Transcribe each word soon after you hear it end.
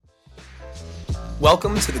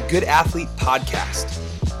Welcome to the Good Athlete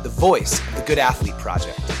Podcast, the voice of the Good Athlete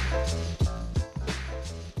Project.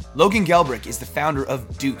 Logan Gelbrich is the founder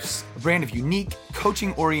of Deuce, a brand of unique,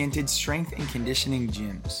 coaching-oriented strength and conditioning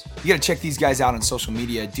gyms. You gotta check these guys out on social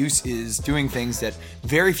media. Deuce is doing things that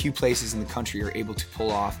very few places in the country are able to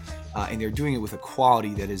pull off, and they're doing it with a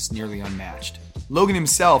quality that is nearly unmatched. Logan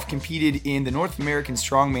himself competed in the North American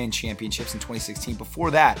Strongman Championships in 2016.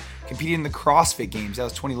 Before that, competed in the CrossFit Games. That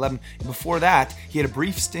was 2011. And before that, he had a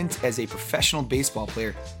brief stint as a professional baseball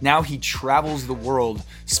player. Now he travels the world,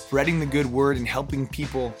 spreading the good word and helping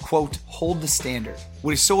people, quote, hold the standard.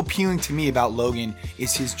 What is so appealing to me about Logan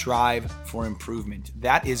is his drive for improvement.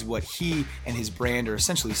 That is what he and his brand are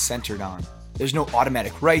essentially centered on. There's no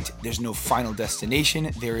automatic right, there's no final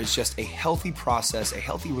destination, there is just a healthy process, a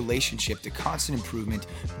healthy relationship to constant improvement,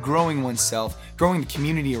 growing oneself, growing the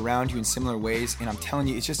community around you in similar ways, and I'm telling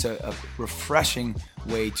you, it's just a refreshing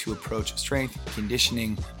way to approach strength,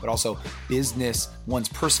 conditioning, but also business, one's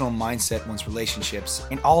personal mindset, one's relationships,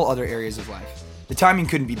 and all other areas of life. The timing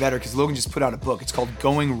couldn't be better because Logan just put out a book. It's called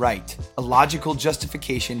Going Right, a logical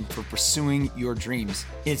justification for pursuing your dreams.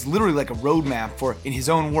 It's literally like a roadmap for, in his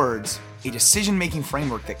own words, a decision-making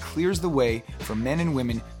framework that clears the way for men and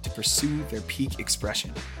women to pursue their peak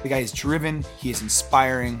expression. The guy is driven, he is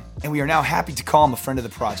inspiring, and we are now happy to call him a friend of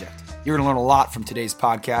the project. You're going to learn a lot from today's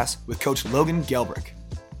podcast with Coach Logan Gelbrich.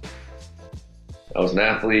 I was an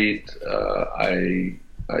athlete.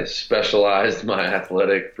 I specialized my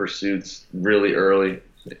athletic pursuits really early,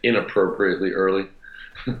 inappropriately early.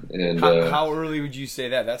 And how early would you say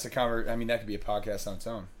that? That's that could be a podcast on its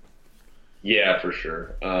own. Yeah, for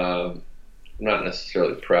sure. I'm not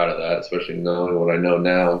necessarily proud of that, especially knowing what I know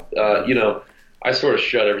now. I sort of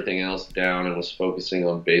shut everything else down and was focusing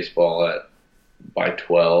on baseball by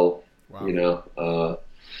 12. Wow.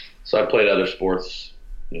 So I played other sports,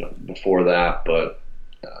 before that, but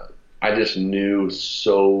I just knew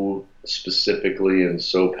so specifically and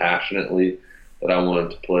so passionately that I wanted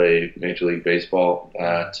to play Major League Baseball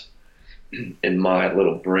that in my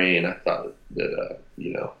little brain I thought that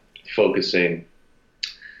focusing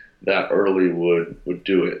that early would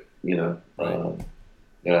do it.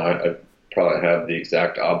 I probably have the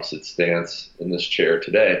exact opposite stance in this chair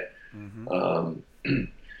today. Mm-hmm.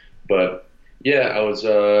 But yeah, I was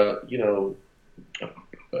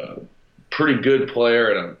pretty good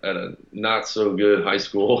player at a not so good high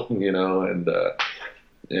school, and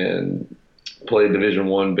played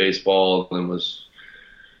Division I baseball and was,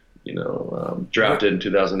 drafted in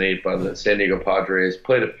 2008 by the San Diego Padres.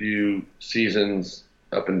 Played a few seasons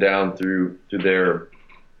up and down through their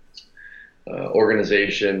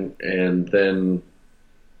organization, and then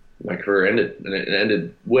my career ended, and it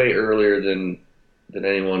ended way earlier than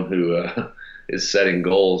anyone who is setting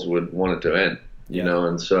goals would want it to end,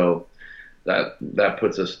 and so. That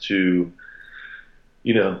puts us to,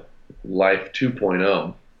 life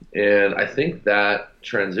 2.0. And I think that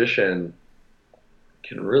transition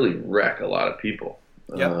can really wreck a lot of people.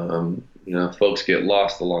 Yep. Folks get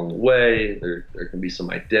lost along the way. There can be some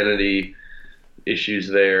identity issues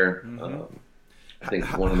there. Mm-hmm. I think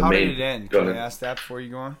one of the main. How did it end? Can I ask that before you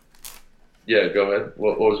go on? Yeah, go ahead.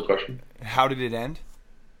 What was the question? How did it end?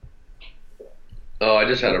 Oh, I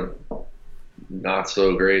just had a not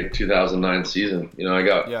so great 2009 season. I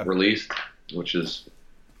got released, which is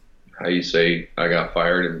how you say I got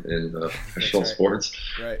fired in professional sports.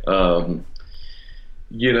 Right. And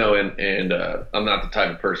I'm not the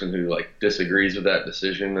type of person who disagrees with that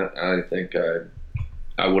decision. I think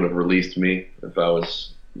I would have released me if I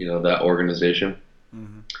was, that organization.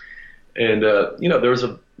 Mm-hmm. And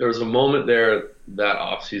there was a moment there that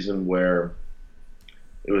off season where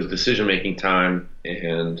it was decision making time,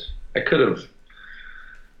 and I could have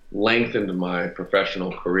lengthened my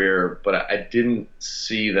professional career, but I didn't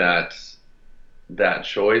see that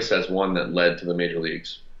choice as one that led to the major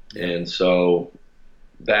leagues. Yeah. And so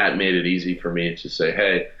that made it easy for me to say,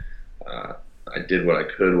 hey, I did what I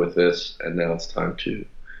could with this, and now it's time to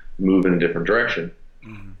move in a different direction.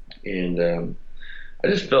 Mm-hmm. And I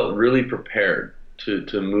just felt really prepared to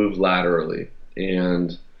move laterally.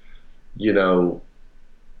 And,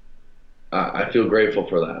 I feel grateful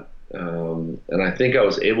for that. And I think I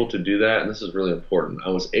was able to do that, and this is really important. I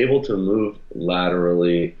was able to move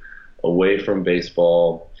laterally away from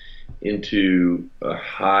baseball into a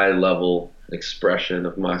high-level expression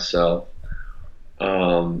of myself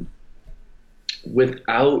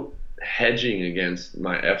without hedging against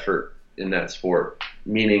my effort in that sport,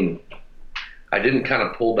 meaning I didn't kind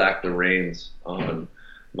of pull back the reins on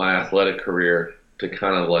my athletic career to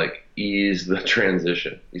kind of ease the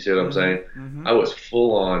transition. You see what I'm saying? Mm-hmm. I was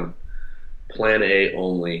full on plan A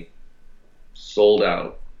only sold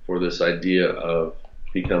out for this idea of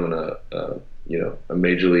becoming a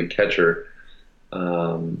major league catcher,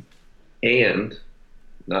 and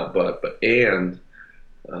not but and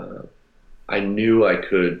I knew I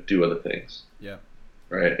could do other things. Yeah.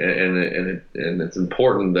 Right. And it's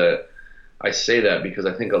important that I say that, because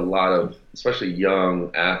I think a lot of, especially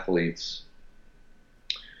young athletes,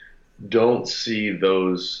 don't see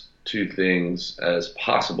those two things as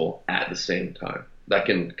possible at the same time. That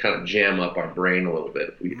can kind of jam up our brain a little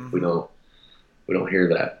bit if we don't hear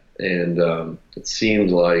that. And it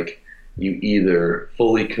seems like you either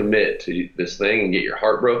fully commit to this thing and get your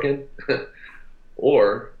heart broken,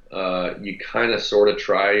 or you kind of sort of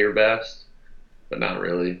try your best, but not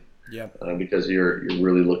really. Yeah. Because you're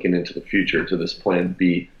really looking into the future, to this plan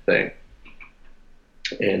B thing.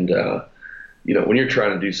 And when you're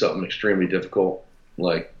trying to do something extremely difficult,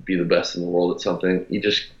 like be the best in the world at something, you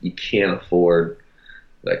can't afford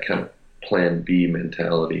that kind of plan B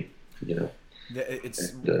mentality.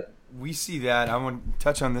 We see that. I want to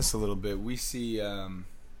touch on this a little bit. We see,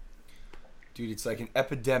 dude, it's like an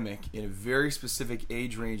epidemic in a very specific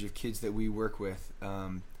age range of kids that we work with,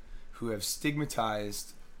 who have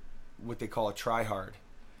stigmatized what they call a try-hard.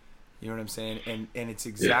 You know what I'm saying? And it's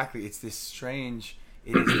exactly, it's this strange,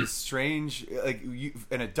 like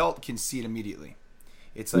an adult can see it immediately.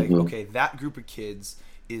 It's like, okay, that group of kids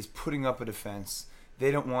is putting up a defense. They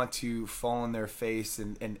don't want to fall on their face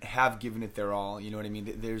and have given it their all. You know what I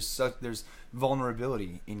mean? There's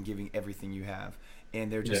vulnerability in giving everything you have,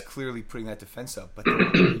 and they're just clearly putting that defense up. But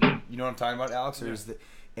you know what I'm talking about, Alex? Or is that,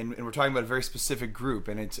 and we're talking about a very specific group,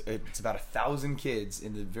 and it's about 1,000 kids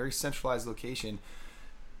in the very centralized location.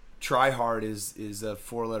 Try hard is a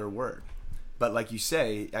 4-letter word, but like you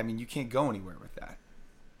say, I mean, you can't go anywhere with that.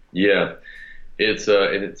 Yeah, it's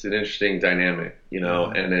an interesting dynamic,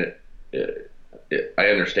 and I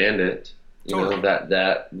understand it. Totally.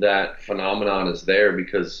 That phenomenon is there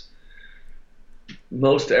because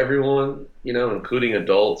most everyone, including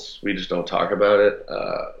adults, we just don't talk about it.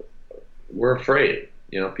 We're afraid.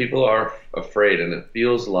 People are afraid, and it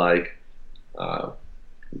feels like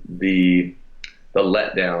the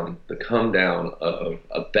letdown, the come down of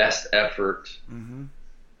a best effort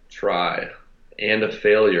try and a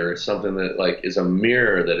failure is something that is a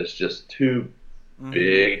mirror that is just too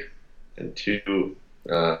big and too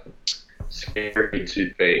scary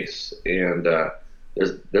to face. And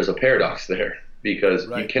there's a paradox there, because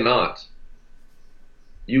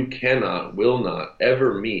you will not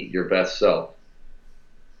ever meet your best self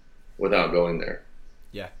without going there.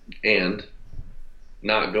 Yeah. And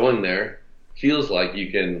not going there feels like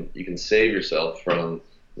you can save yourself from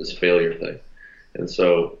this failure thing. And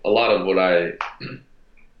so a lot of what I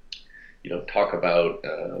talk about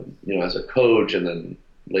as a coach, and then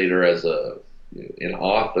later as an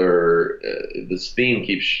author, this theme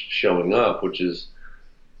keeps showing up, which is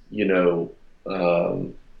there's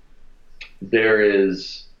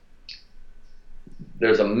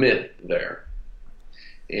a myth there.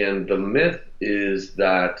 And the myth is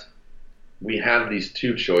that we have these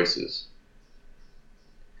two choices.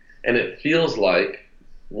 And it feels like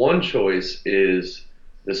one choice is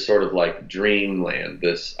this sort of like dreamland,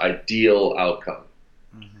 this ideal outcome.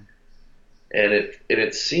 And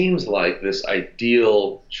it seems like this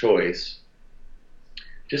ideal choice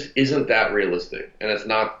just isn't that realistic. And it's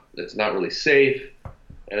not really safe,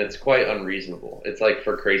 and it's quite unreasonable. It's like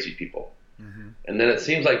for crazy people. And then it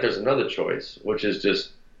seems like there's another choice, which is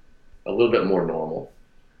just a little bit more normal,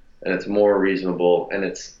 and it's more reasonable, and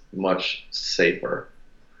it's much safer.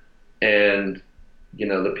 And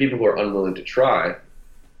the people who are unwilling to try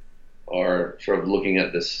are sort of looking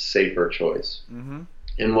at this safer choice.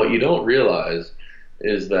 And what you don't realize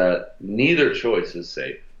is that neither choice is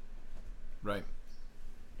safe. Right.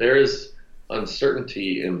 There is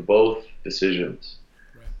uncertainty in both decisions.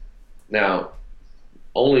 Right. Now,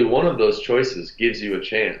 only one of those choices gives you a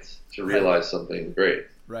chance to realize something great.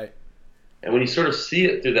 Right. And when you sort of see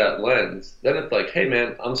it through that lens, then it's like, hey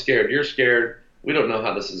man, I'm scared, you're scared, we don't know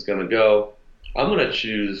how this is going to go. I'm going to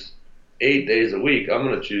choose 8 days a week. I'm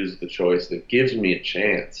going to choose the choice that gives me a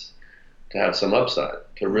chance to have some upside,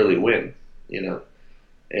 to really win,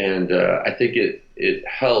 And I think it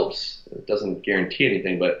helps. It doesn't guarantee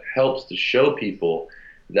anything, but it helps to show people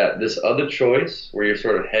that this other choice, where you're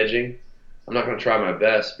sort of hedging, I'm not going to try my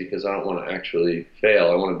best because I don't want to actually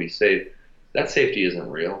fail, I want to be safe. That safety isn't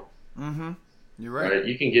real. You're right.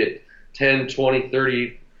 You can get 10, 20,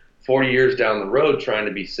 30, 40 years down the road trying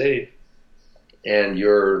to be safe, and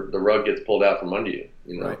the rug gets pulled out from under you.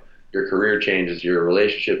 Right. Your career changes, your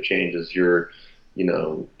relationship changes,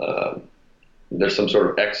 there's some sort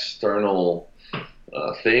of external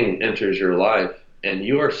thing enters your life, and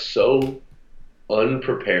you are so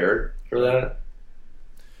unprepared for that,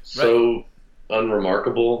 so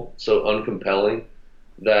unremarkable, so uncompelling,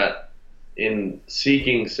 that in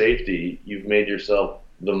seeking safety, you've made yourself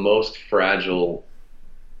the most fragile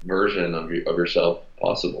version of yourself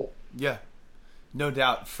possible. Yeah, no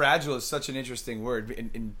doubt. Fragile is such an interesting word,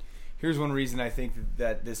 and here's one reason I think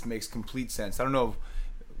that this makes complete sense. I don't know,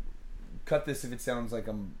 cut this if it sounds like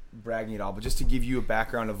I'm bragging at all, but just to give you a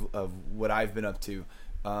background of what I've been up to.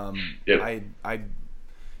 Yep. I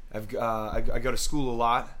go to school a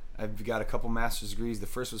lot. I've got a couple master's degrees. The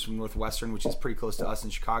first was from Northwestern, which is pretty close to us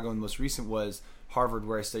in Chicago, and the most recent was Harvard,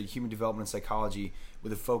 where I studied human development and psychology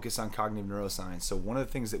with a focus on cognitive neuroscience. So one of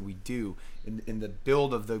the things that we do in the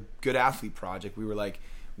build of the Good Athlete Project, we were like,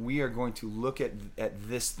 we are going to look at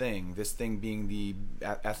this thing being the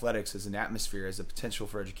athletics as an atmosphere, as a potential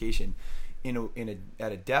for education,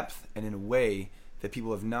 at a depth and in a way that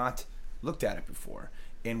people have not looked at it before.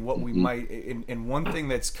 And what we might, and one thing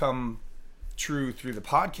that's come true through the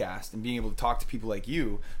podcast and being able to talk to people like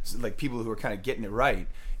you, like people who are kind of getting it right,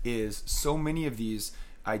 is so many of these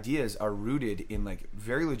ideas are rooted in like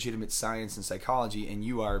very legitimate science and psychology, and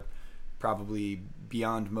you are probably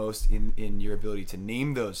beyond most in your ability to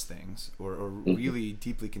name those things or really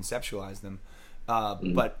deeply conceptualize them.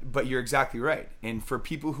 But you're exactly right. And for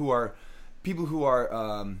people who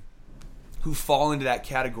fall into that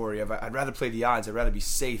category of I'd rather play the odds, I'd rather be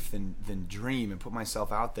safe than dream and put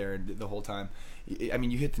myself out there the whole time. I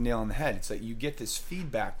mean, you hit the nail on the head. It's like you get this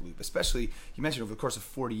feedback loop, especially you mentioned over the course of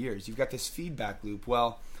 40 years, you've got this feedback loop.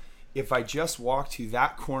 Well, if I just walk to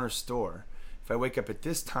that corner store, if I wake up at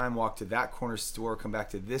this time, walk to that corner store, come back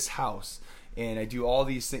to this house, and I do all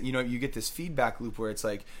these things, you get this feedback loop where it's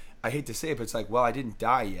like, I hate to say it, but it's like, well, I didn't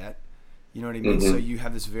die yet. You know what I mean? So you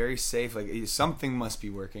have this very safe, like something must be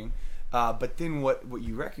working. But then what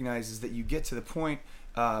you recognize is that you get to the point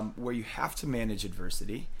where you have to manage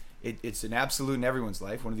adversity. It's an absolute in everyone's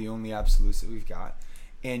life, one of the only absolutes that we've got,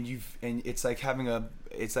 and it's like having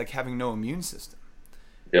no immune system.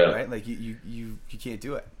 Yeah. Right. Like you can't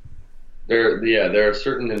do it. There are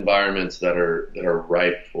certain environments that are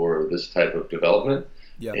ripe for this type of development.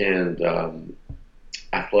 Yeah. And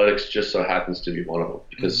athletics just so happens to be one of them,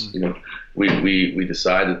 because we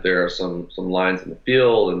decide that there are some lines in the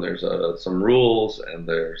field, and there's some rules, and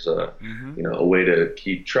there's a way to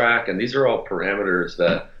keep track, and these are all parameters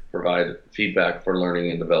that provide feedback for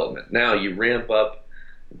learning and development. Now you ramp up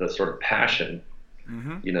the sort of passion.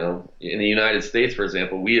 In the United States, for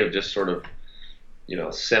example, we have just sort of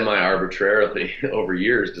semi-arbitrarily over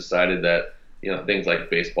years decided that things like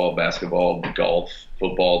baseball, basketball, golf,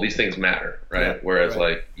 football, these things matter, right? Yeah, whereas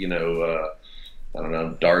like, I don't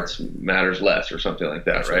know, darts matters less or something like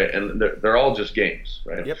that, right? And they're all just games,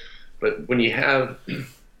 right? Yep. But when you have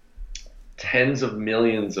tens of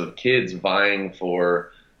millions of kids vying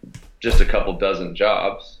for just a couple dozen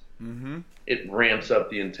jobs, it ramps up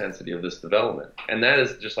the intensity of this development. And that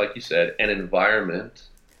is, just like you said, an environment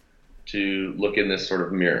to look in this sort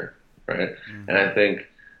of mirror, right? And I think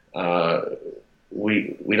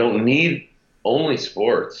we don't need only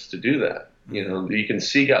sports to do that. You can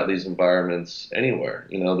seek out these environments anywhere.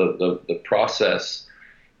 The process,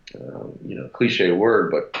 cliche word,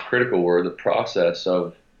 but critical word, the process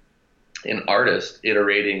of an artist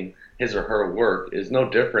iterating his or her work is no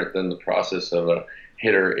different than the process of a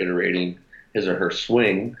hitter iterating his or her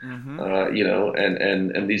swing,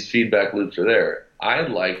 and these feedback loops are there. I'd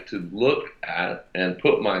like to look at and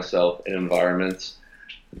put myself in environments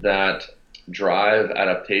that drive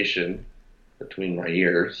adaptation between my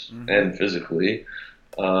ears and physically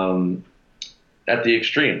at the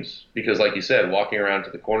extremes. Because like you said, walking around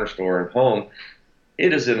to the corner store and home,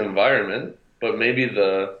 it is an environment, but maybe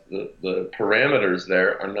the parameters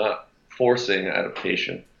there are not forcing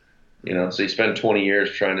adaptation. So you spend 20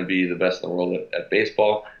 years trying to be the best in the world at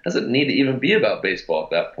baseball. It doesn't need to even be about baseball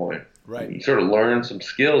at that point. Right. You sort of learn some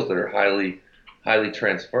skills that are highly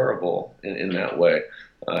transferable in that way.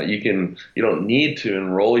 You don't need to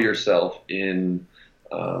enroll yourself in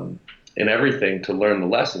everything to learn the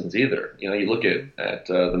lessons either. You look at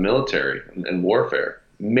the military and warfare,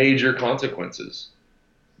 major consequences,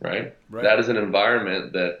 right? That is an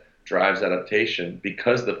environment that drives adaptation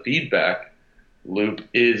because the feedback loop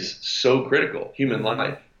is so critical, human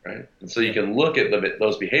life, right? And so you can look at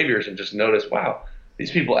those behaviors and just notice, wow, these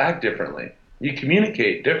people act differently. You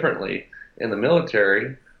communicate differently in the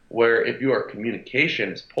military, where if your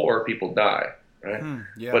communication is poor, people die, right?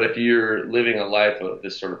 But if you're living a life of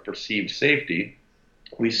this sort of perceived safety,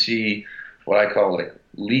 we see what I call like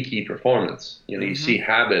leaky performance. You see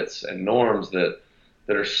habits and norms that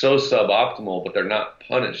that are so suboptimal, but they're not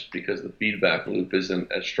punished because the feedback loop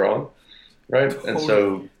isn't as strong, right? Totally. And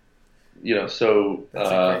so, that's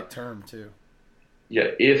a great term too. Yeah,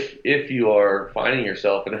 if you are finding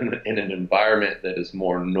yourself in an environment that is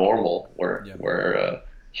more normal, where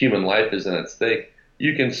human life isn't at stake,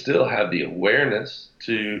 you can still have the awareness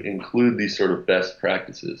to include these sort of best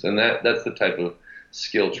practices, and that's the type of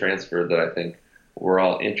skill transfer that I think we're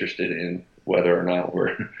all interested in, whether or not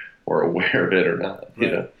we're aware of it or not.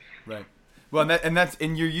 Right. Right. Well,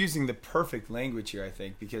 and you're using the perfect language here, I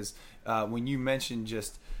think, because when you mentioned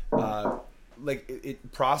just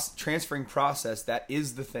transferring process, that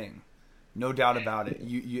is the thing, no doubt about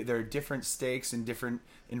it. There are different stakes in different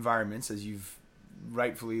environments, as you've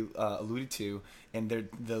rightfully alluded to, and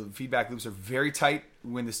the feedback loops are very tight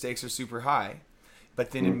when the stakes are super high.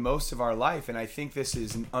 But then in most of our life, and I think this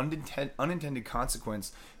is an unintended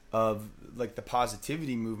consequence of like the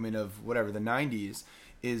positivity movement of whatever the 90s,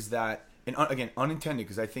 is that, and again, unintended,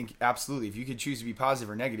 because I think absolutely if you could choose to be positive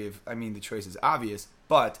or negative, I mean the choice is obvious,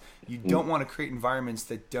 but you don't want to create environments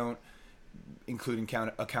that don't include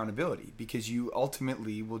accountability, because you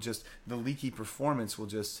ultimately will just, the leaky performance will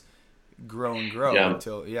just grow and grow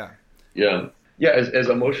until as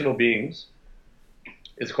emotional beings,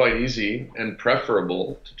 it's quite easy and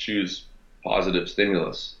preferable to choose positive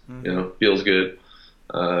stimulus. Feels good.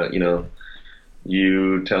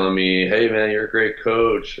 You telling me, hey man, you're a great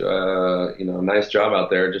coach, nice job out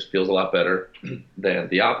there, just feels a lot better than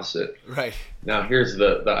the opposite. Right. Now here's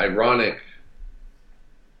the ironic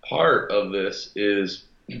part of this is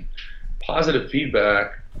positive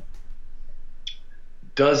feedback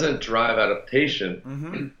doesn't drive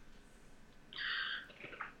adaptation.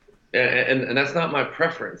 And that's not my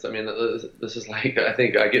preference. I mean, this is like, I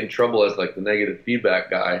think I get in trouble as like the negative feedback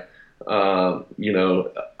guy.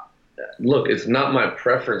 Look, it's not my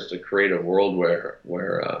preference to create a world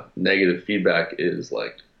where negative feedback is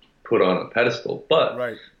like put on a pedestal. But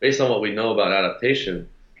based on what we know about adaptation,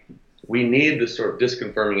 we need this sort of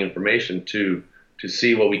disconfirming information to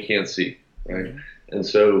see what we can't see, right? And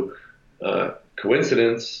so,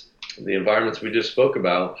 coincidence, the environments we just spoke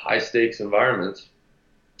about, high stakes environments,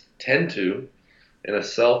 tend to, in a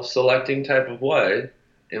self-selecting type of way,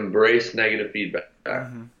 embrace negative feedback.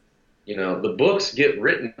 The books get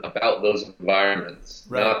written about those environments,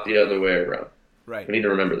 not the other way around. Right. We need to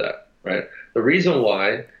remember that, right? The reason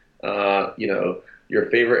why, your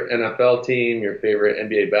favorite NFL team, your favorite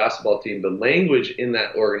NBA basketball team, the language in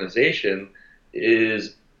that organization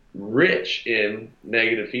is rich in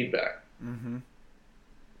negative feedback.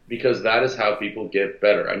 Because that is how people get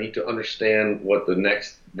better. I need to understand what the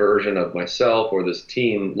next version of myself or this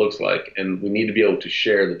team looks like, and we need to be able to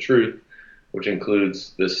share the truth, which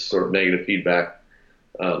includes this sort of negative feedback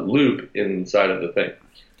loop inside of the thing.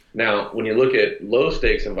 Now, when you look at low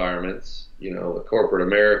stakes environments, corporate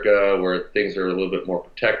America, where things are a little bit more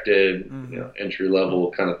protected, entry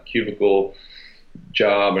level kind of cubicle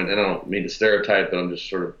job, and I don't mean to stereotype, but I'm just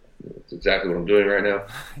sort of, it's exactly what I'm doing right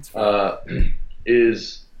now,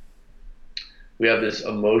 is we have this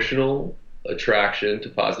emotional attraction to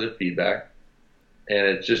positive feedback, and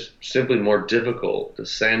it's just simply more difficult to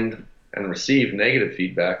send and receive negative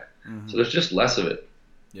feedback. So there's just less of it,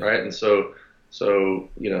 right? And so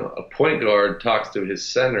a point guard talks to his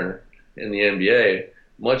center in the NBA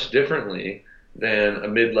much differently than a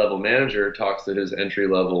mid-level manager talks to his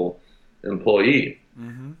entry-level employee,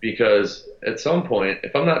 because at some point,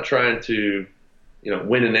 if I'm not trying to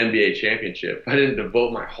win an NBA championship, I didn't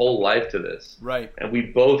devote my whole life to this. Right. And we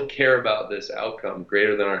both care about this outcome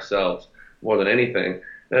greater than ourselves, more than anything.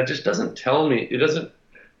 And it just doesn't it doesn't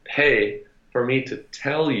pay for me to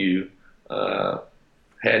tell you,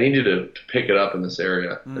 hey, I need you to pick it up in this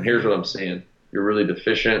area. And here's what I'm seeing. You're really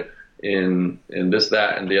deficient in this,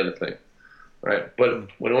 that, and the other thing. Right. But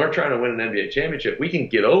when we're trying to win an NBA championship, we can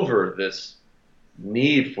get over this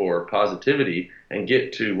need for positivity and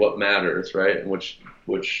get to what matters, right? And which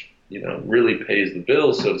really pays the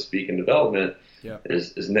bills, so to speak, in development,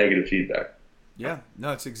 is negative feedback. Yeah,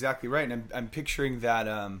 no, it's exactly right. And I'm picturing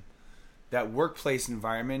that workplace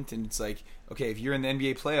environment, and it's like, okay, if you're in the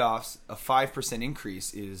NBA playoffs, a 5%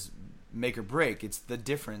 increase is make or break. It's the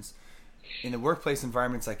difference. In the workplace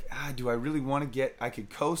environment, it's like, do I really want to I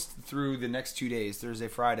could coast through the next 2 days, Thursday,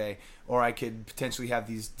 Friday, or I could potentially have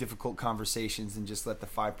these difficult conversations and just let the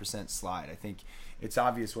 5% slide. I think it's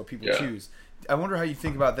obvious what people choose. I wonder how you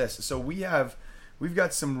think about this. So we've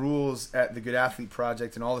got some rules at the Good Athlete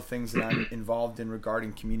Project and all the things that I'm involved in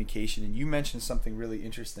regarding communication. And you mentioned something really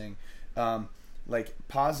interesting, like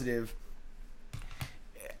positive.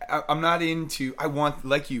 I'm not into, I want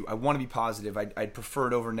to be positive. I'd prefer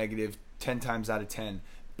it over negative 10 times out of 10.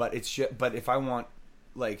 But but if I want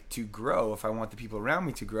like to grow, if I want the people around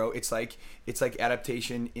me to grow, it's like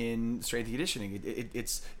adaptation in strength and conditioning.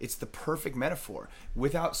 It's the perfect metaphor.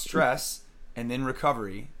 Without stress and then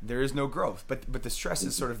recovery, there is no growth. But the stress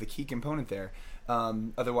is sort of the key component there.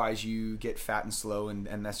 Otherwise, you get fat and slow,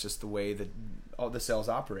 and that's just the way that all the cells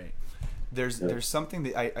operate. There's something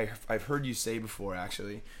that I've heard you say before,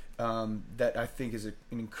 actually, that I think is an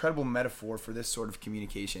incredible metaphor for this sort of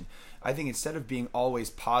communication. I think instead of being always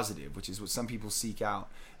positive, which is what some people seek out,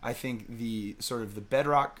 I think the sort of the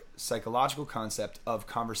bedrock psychological concept of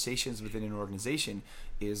conversations within an organization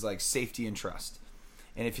is like safety and trust.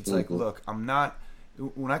 And if it's like, look,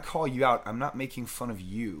 when I call you out, I'm not making fun of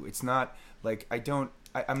you. It's not like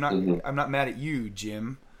I'm not mad at you,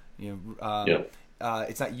 Jim.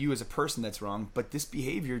 It's not you as a person that's wrong, but this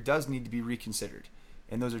behavior does need to be reconsidered.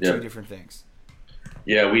 And those are two different things.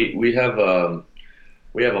 Yeah, we have a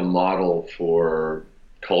model for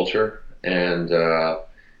culture, and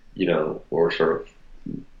we're sort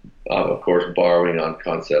of course, borrowing on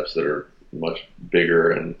concepts that are much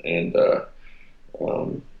bigger and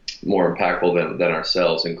more impactful than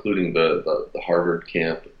ourselves, including the Harvard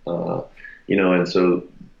camp. And so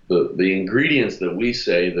the ingredients that we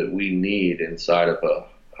say that we need inside of a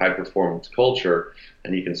high performance culture,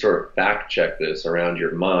 and you can sort of fact check this around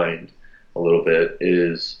your mind a little bit,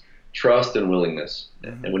 is trust and willingness.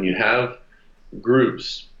 And when you have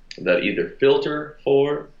groups that either filter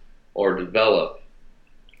for or develop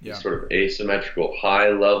sort of asymmetrical high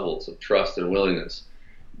levels of trust and willingness,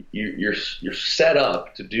 you're set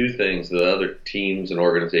up to do things that other teams and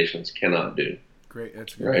organizations cannot do. Great,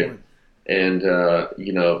 that's a good point. And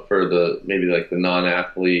for the maybe like the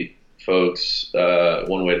non-athlete folks,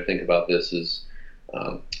 one way to think about this is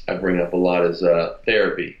I bring up a lot is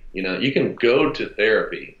therapy. You can go to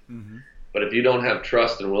therapy, but if you don't have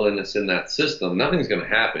trust and willingness in that system, nothing's going to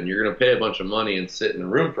happen. You're going to pay a bunch of money and sit in a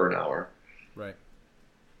room for an hour. Right.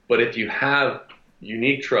 But if you have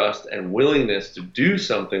unique trust and willingness to do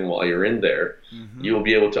something while you're in there, you will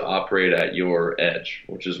be able to operate at your edge,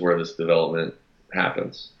 which is where this development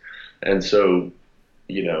happens. And so,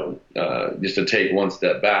 just to take one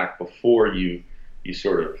step back before you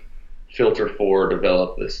sort of filter for,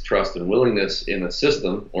 develop this trust and willingness in a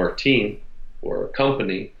system or a team or a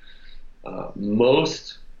company,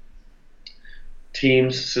 most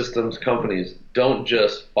teams, systems, companies don't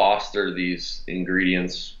just foster these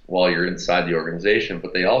ingredients while you're inside the organization,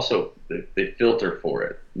 but they also they filter for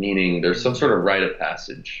it, meaning there's some sort of rite of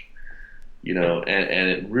passage, and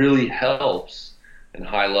it really helps in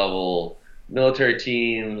high-level military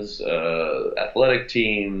teams, athletic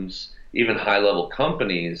teams, even high-level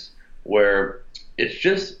companies, where it's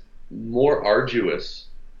just more arduous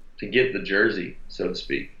to get the jersey, so to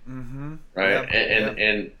speak, right?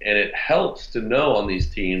 And it helps to know on these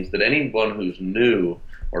teams that anyone who's new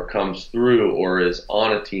or comes through or is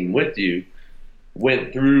on a team with you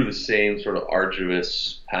went through the same sort of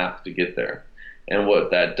arduous path to get there. And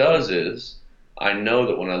what that does is, I know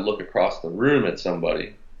that when I look across the room at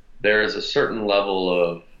somebody, there is a certain level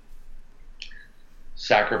of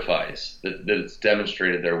sacrifice that it's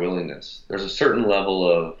demonstrated their willingness. There's a certain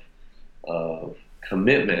level of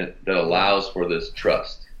commitment that allows for this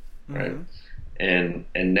trust, right? And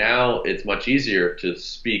now it's much easier to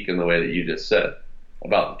speak in the way that you just said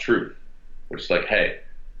about the truth, which is like, hey,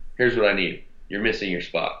 here's what I need. You're missing your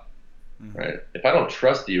spot, right? If I don't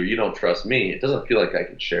trust you or you don't trust me, it doesn't feel like I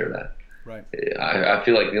can share that. Right. I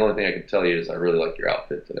feel like the only thing I can tell you is I really like your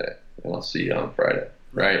outfit today, and I'll see you on Friday,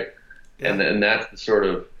 right? Yeah. And that's the sort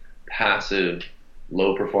of passive,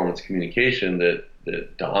 low-performance communication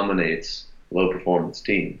that dominates low-performance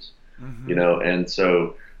teams, And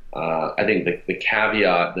so I think the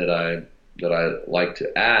caveat that I like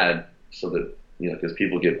to add, so that because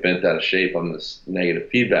people get bent out of shape on this negative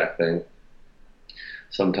feedback thing,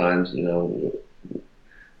 sometimes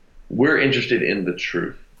we're interested in the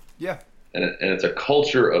truth. Yeah. And it's a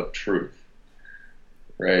culture of truth,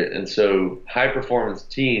 right? And so high-performance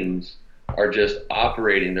teams are just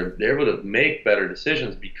operating. They're able to make better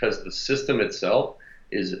decisions because the system itself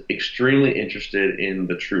is extremely interested in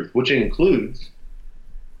the truth, which includes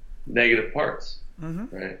negative parts,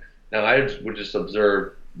 right? Now, I would just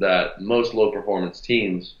observe that most low-performance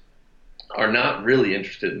teams are not really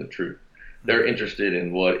interested in the truth. They're interested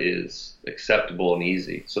in what is acceptable and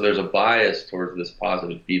easy. So there's a bias towards this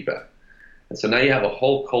positive feedback. And so now you have a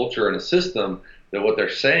whole culture and a system that what they're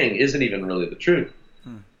saying isn't even really the truth.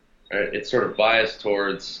 Right? It's sort of biased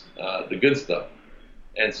towards the good stuff.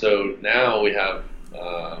 And so now we have,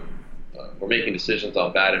 we're making decisions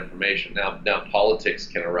on bad information. Now politics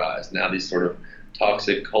can arise. Now these sort of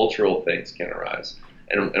toxic cultural things can arise.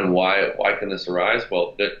 And why can this arise?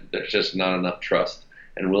 Well, there's just not enough trust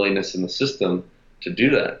and willingness in the system to do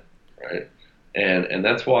that, right? And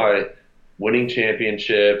that's why winning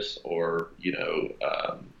championships or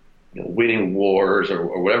winning wars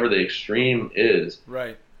or whatever the extreme is,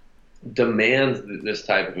 right, demands this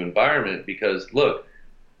type of environment. Because look,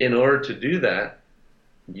 in order to do that,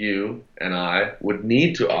 you and I would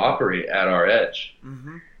need to operate at our edge,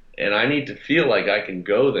 and I need to feel like I can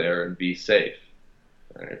go there and be safe.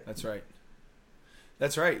 Right? That's right.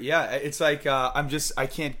 That's right. Yeah, it's like I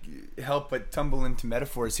can't help but tumble into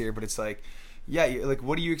metaphors here, but it's like, yeah, like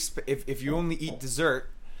what do you expect if you only eat dessert?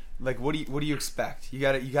 Like what do you expect? You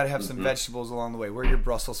gotta have some vegetables along the way. Where are your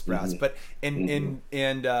Brussels sprouts? But and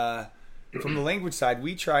from the language side,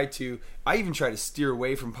 I even try to steer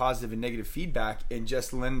away from positive and negative feedback and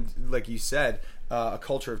just lend, like you said, a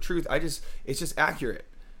culture of truth. It's just accurate.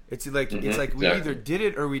 It's like we either did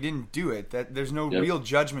it or we didn't do it. That there's no real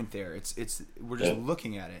judgment there. We're just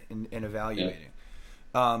looking at it and evaluating.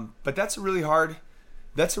 But that's a really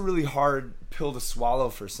hard pill to swallow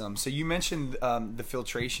for some. So you mentioned the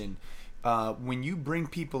filtration. When you bring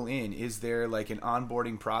people in, is there like an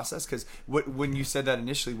onboarding process? Because when you said that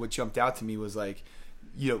initially, what jumped out to me was like,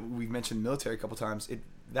 we've mentioned military a couple times.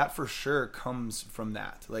 That for sure comes from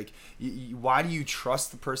that. Like, why do you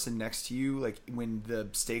trust the person next to you? Like when the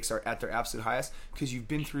stakes are at their absolute highest, because you've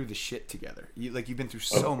been through the shit together. You've been through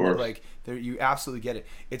so much. Like you absolutely get it.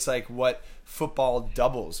 It's like what football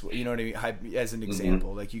doubles. You know what I mean? As an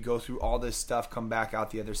example, like you go through all this stuff, come back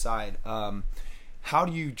out the other side. How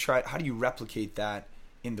do you replicate that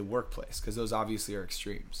in the workplace? Because those obviously are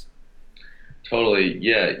extremes. Totally.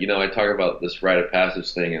 Yeah. I talk about this rite of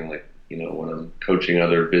passage thing, and like, when I'm coaching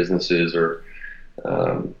other businesses or,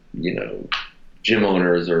 gym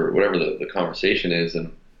owners or whatever the conversation is.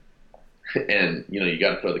 And you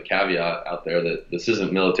got to throw the caveat out there that this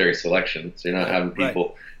isn't military selection. So you're not having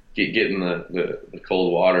people get in the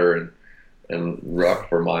cold water and rock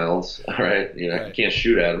for miles. All right. You can't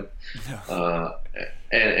shoot at them. No.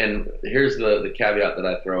 And here's the caveat that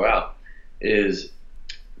I throw out is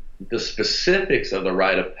the specifics of the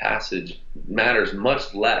rite of passage matters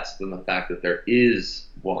much less than the fact that there is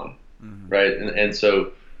one, right? And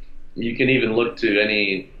so you can even look to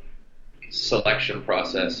any selection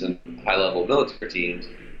process in high-level military teams.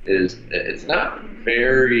 It's not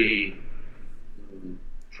very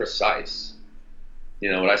precise.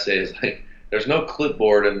 What I say is like, there's no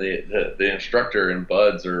clipboard in the instructor in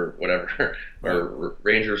BUDS or whatever, or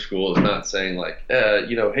Ranger School is not saying like,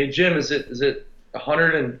 hey Jim, is it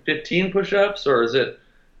 115 push-ups or is it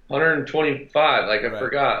 125? Like I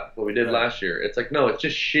forgot what we did last year. It's like, no, it's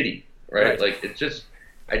just shitty, right? Like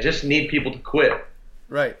I just need people to quit.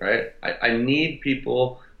 Right. I need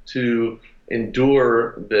people to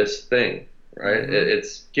endure this thing, right?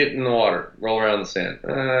 It's get in the water, roll around in the sand,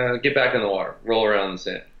 get back in the water, roll around in the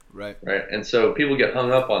sand. Right. And so people get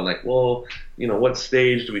hung up on like, well, what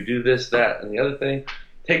stage do we do this, that, and the other thing?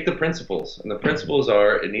 Take the principles, and the principles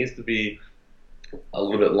are it needs to be a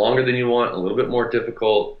little bit longer than you want, a little bit more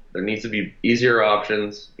difficult. There needs to be easier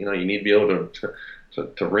options. You need to be able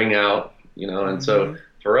to ring out. And so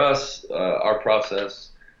for us, our process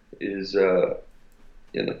is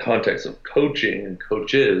in the context of coaching and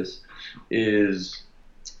coaches is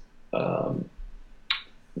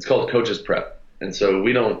it's called coaches prep. And so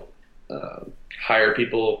we don't hire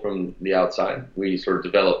people from the outside. We sort of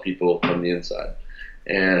develop people from the inside.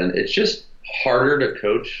 And it's just harder to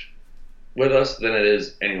coach with us than it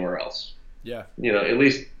is anywhere else. Yeah. At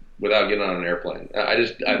least without getting on an airplane.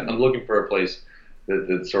 I'm looking for a place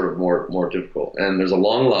that's sort of more difficult. And there's a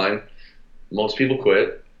long line. Most people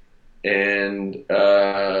quit. And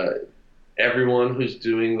everyone who's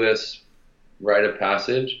doing this rite of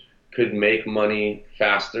passage could make money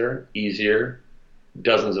faster, easier,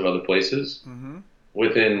 dozens of other places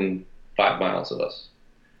within 5 miles of us.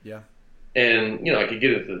 Yeah. And, I could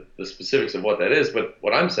get into the specifics of what that is, but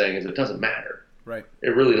what I'm saying is it doesn't matter. Right.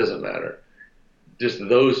 It really doesn't matter. Just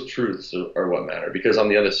those truths are what matter. Because on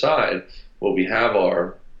the other side, what we have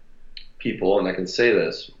are people, and I can say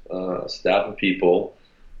this, staff of people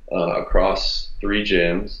across 3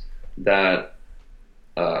 gyms that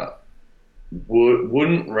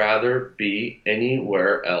wouldn't rather be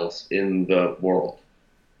anywhere else in the world.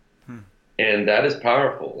 And that is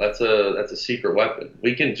powerful. That's a secret weapon.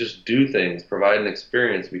 We can just do things, provide an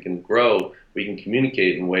experience. We can grow. We can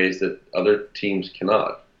communicate in ways that other teams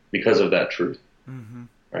cannot because of that truth,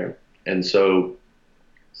 right? And so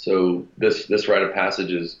this rite of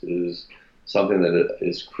passage is something that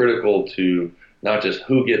is critical to not just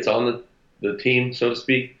who gets on the team, so to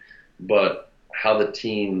speak, but how the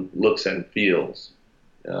team looks and feels.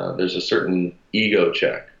 There's a certain ego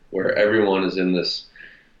check where everyone is in this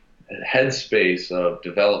headspace of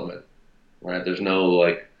development, right? There's no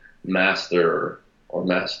like master or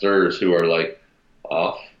masters who are like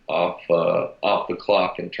off the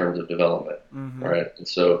clock in terms of development, right? And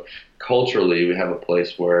so culturally, we have a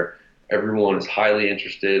place where everyone is highly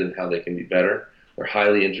interested in how they can be better. They're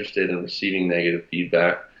highly interested in receiving negative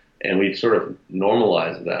feedback, and we've sort of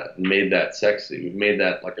normalized that and made that sexy. We've made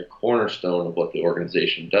that like a cornerstone of what the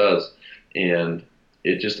organization does, and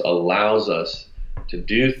it just allows us to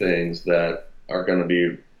do things that are going to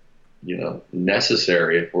be,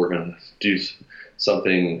 necessary if we're going to do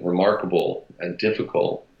something remarkable and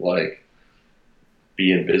difficult, like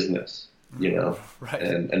be in business, right.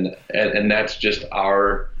 And that's just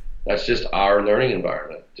our learning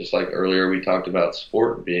environment. Just like earlier we talked about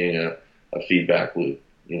sport being a feedback loop,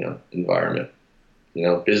 environment.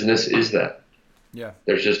 Business is that. Yeah.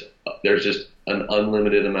 There's just an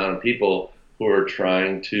unlimited amount of people who are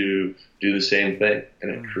trying to do the same thing,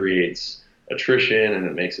 and it creates attrition, and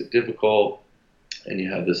it makes it difficult. And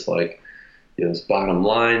you have this this bottom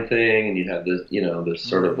line thing, and you have this this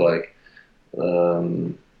sort of like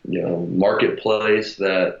marketplace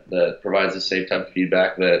that provides the same type of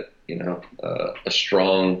feedback that a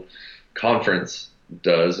strong conference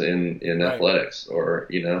does in right. athletics, or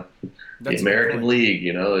the American League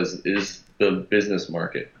is the business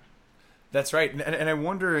market. That's right. And I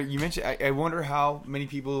wonder, you mentioned, I wonder how many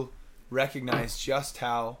people recognize just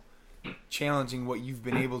how challenging what you've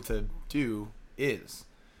been able to do is.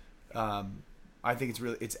 I think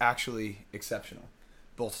it's actually exceptional.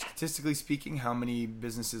 Both statistically speaking, how many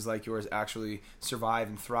businesses like yours actually survive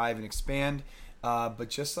and thrive and expand, but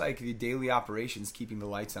just like the daily operations, keeping the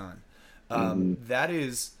lights on.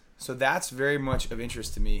 That's very much of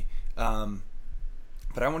interest to me.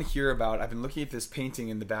 But I want to hear about, I've been looking at this painting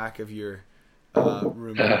in the back of your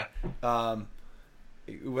room.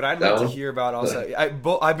 What I'd like to hear about also,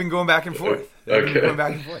 I've been going back and forth. What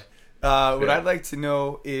I'd like to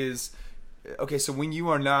know is, okay, so when you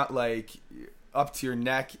are not like up to your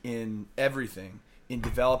neck in everything, in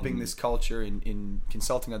developing this culture, in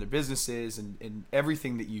consulting other businesses, and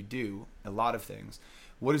everything that you do, a lot of things,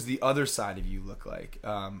 what does the other side of you look like?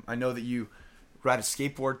 I know that you ride a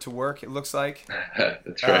skateboard to work, it looks like.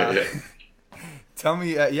 That's right, yeah. Tell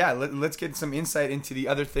me, let's get some insight into the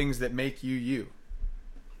other things that make you you.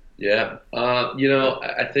 Yeah,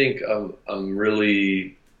 I think I'm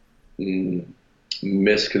really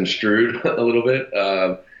misconstrued a little bit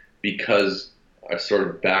because I sort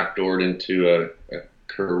of backdoored into a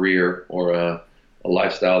career or a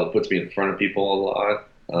lifestyle that puts me in front of people a lot.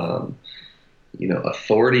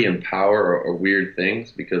 Authority and power are weird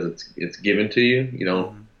things because it's given to you. You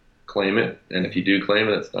don't claim it, and if you do claim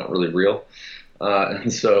it, it's not really real.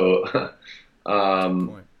 And so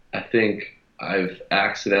I think I've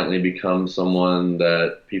accidentally become someone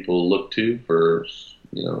that people look to for,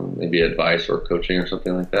 maybe advice or coaching or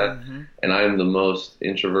something like that. And I'm the most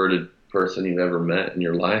introverted person you've ever met in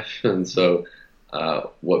your life. And so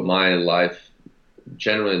what my life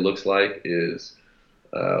generally looks like is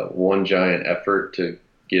one giant effort to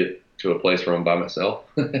get to a place where I'm by myself.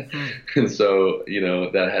 And so,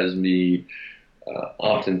 that has me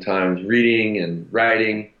oftentimes reading and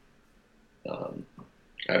writing.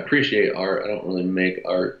 I appreciate art. I don't really make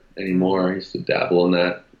art anymore. I used to dabble in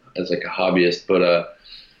that as like a hobbyist, but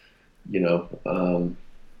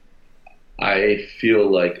I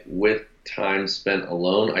feel like with time spent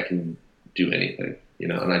alone, I can do anything,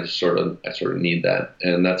 and I just sort of need that,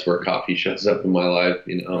 and that's where coffee shows up in my life.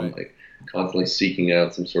 Right. I'm like constantly seeking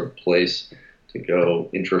out some sort of place to go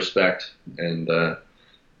introspect, and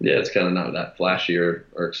it's kind of not that flashy or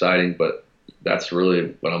exciting, but that's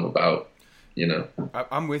really what I'm about.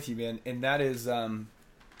 I'm with you, man, and that is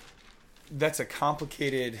that's the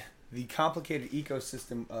complicated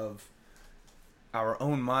ecosystem of our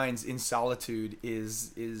own minds in solitude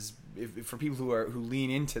is if, for people who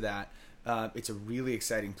lean into that, it's a really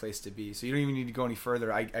exciting place to be. So you don't even need to go any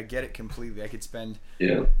further. I get it completely. I could spend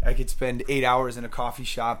 8 hours in a coffee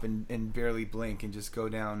shop and barely blink and just go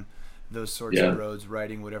down those sorts of roads,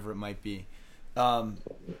 writing whatever it might be.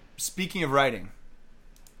 Speaking of writing,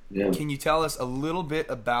 can you tell us a little bit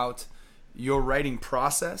about your writing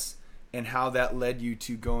process and how that led you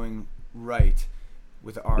to going right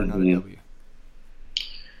with an R, not a W?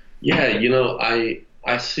 Yeah,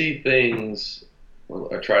 I see things,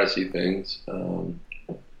 or I try to see things on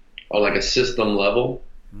like a system level.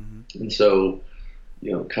 And so,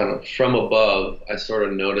 kind of from above, I sort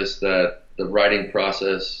of noticed that the writing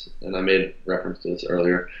process, and I made reference to this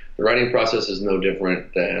earlier, the writing process is no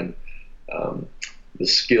different than the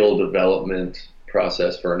skill development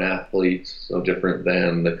process for an athlete, so different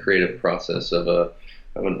than the creative process of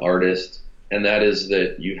an artist, and that is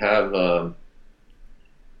that you have an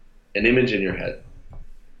image in your head.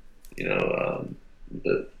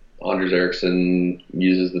 The Anders Ericsson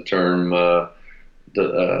uses the term a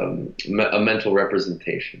mental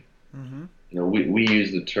representation. Mm-hmm. We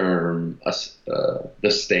use the term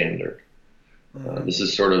the standard. Mm-hmm. This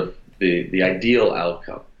is sort of the ideal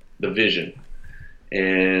outcome, the vision.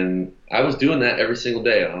 And I was doing that every single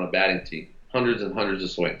day on a batting tee, hundreds and hundreds of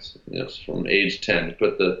swings. From age 10, you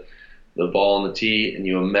put the ball on the tee, and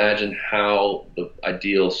you imagine how the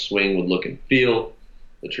ideal swing would look and feel,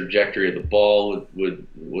 the trajectory of the ball would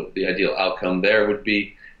what the ideal outcome there would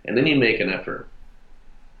be, and then you make an effort,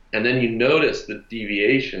 and then you notice the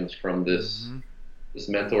deviations from this mm-hmm. this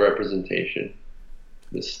mental representation,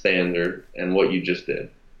 this standard, and what you just did.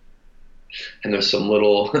 And there's some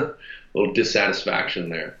little dissatisfaction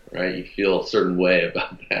there, right? You feel a certain way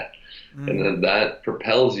about that. Mm-hmm. And then that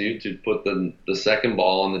propels you to put the second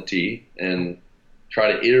ball on the tee and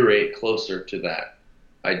try to iterate closer to that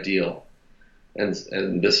ideal. And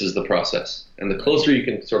this is the process. And the closer you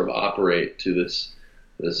can sort of operate to this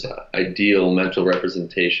ideal mental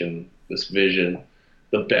representation, this vision,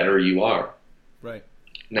 the better you are. Right.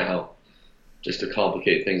 Now, just to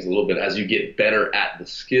complicate things a little bit, as you get better at the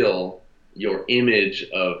skill, your image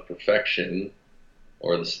of perfection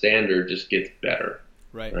or the standard just gets better.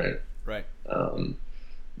 Right. Right.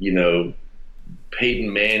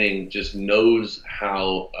 Peyton Manning just knows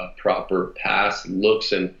how a proper pass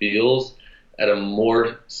looks and feels at a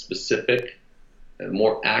more specific and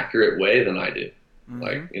more accurate way than I do.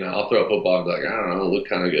 Mm-hmm. I'll throw a football and be like, I don't know, it'll look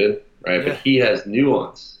kind of good, right? Yeah. But he has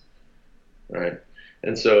nuance, right?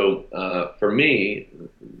 And so for me,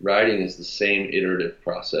 writing is the same iterative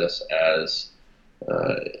process as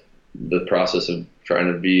the process of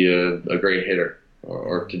trying to be a great hitter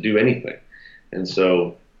or to do anything. And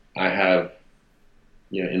so I have,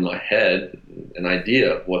 in my head an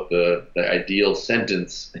idea of what the ideal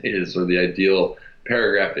sentence is, or the ideal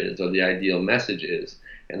paragraph is, or the ideal message is.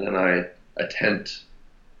 And then I attempt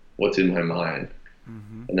what's in my mind.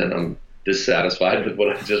 Mm-hmm. And then I'm dissatisfied with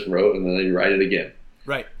what I just wrote, and then I write it again.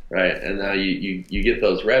 Right. And now you get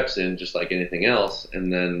those reps in just like anything else,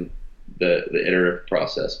 and then the iterative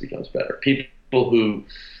process becomes better. People who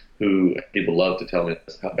people love to tell me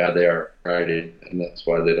how bad they are at writing, and that's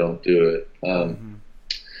why they don't do it.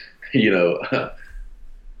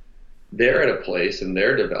 They're at a place in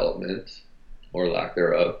their development, or lack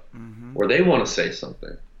thereof, mm-hmm. where they want to say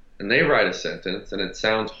something, and they write a sentence, and it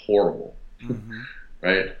sounds horrible, mm-hmm.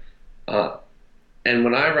 right? And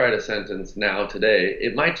when I write a sentence now today,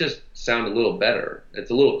 it might just sound a little better.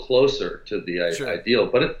 It's a little closer to the ideal,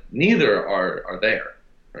 but neither are there,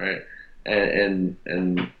 right? And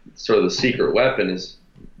sort of the secret weapon is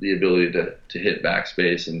the ability to hit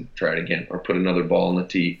backspace and try it again, or put another ball on the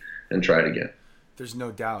tee and try it again. There's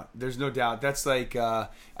no doubt. That's like, I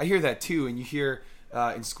hear that too. And you hear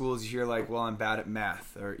in schools, you hear like, well, I'm bad at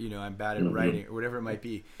math, or, I'm bad at mm-hmm. writing, or whatever it might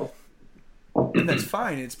be. And that's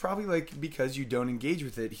fine. It's probably like because you don't engage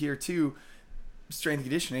with it. Here too, strength and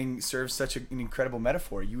conditioning serves such an incredible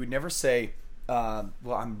metaphor. You would never say, well,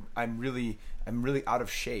 I'm really out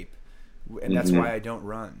of shape, and that's why I don't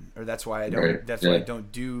run, or that's why I don't. Right. That's why I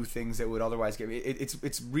don't do things that would otherwise get me.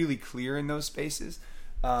 It's really clear in those spaces.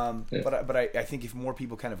 But I think if more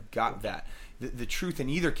people kind of got that, the truth in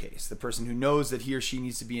either case, the person who knows that he or she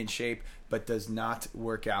needs to be in shape but does not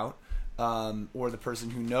work out, or the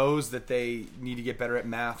person who knows that they need to get better at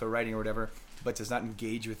math or writing or whatever, but does not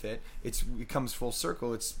engage with it, it comes full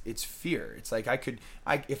circle. It's fear. It's like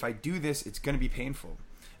if I do this, it's going to be painful.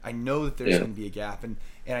 I know that there's going to be a gap, and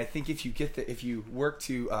I think if you work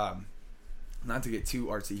to, not to get too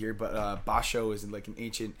artsy here, but Basho is like an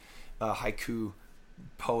ancient haiku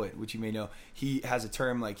poet, which you may know. He has a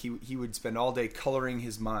term like he would spend all day coloring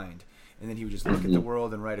his mind, and then he would just look at the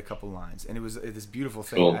world and write a couple lines, and it was this beautiful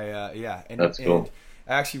thing. Cool. That's cool. And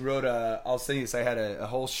I actually wrote I'll say this, I had a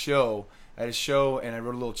whole show. I had a show, and I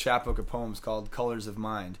wrote a little chapbook of poems called Colors of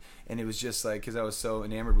Mind, and it was just like, because I was so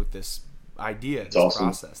enamored with this idea, this awesome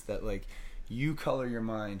process, that like you color your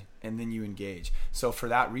mind and then you engage. So for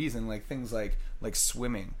that reason, like things like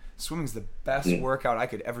swimming's the best workout I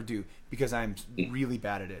could ever do, because I'm really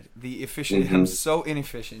bad at it. I'm so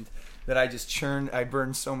inefficient that I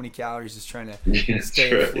burn so many calories just trying to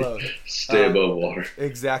stay afloat, stay above water.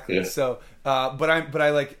 Exactly. Yeah. So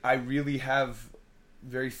I really have,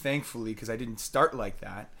 very thankfully, because I didn't start like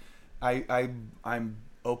that, I'm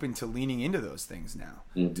open to leaning into those things now,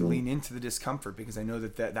 to lean into the discomfort, because I know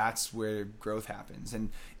that's where growth happens. And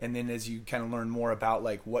then as you kind of learn more about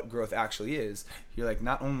like what growth actually is, you're like,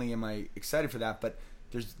 not only am I excited for that, but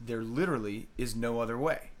there literally is no other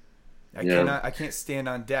way. I can't stand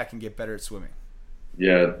on deck and get better at swimming.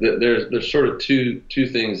 Yeah, there's sort of two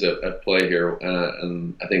things at play here,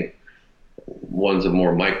 and I think one's a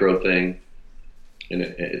more micro thing, and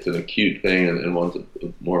it's an acute thing, and one's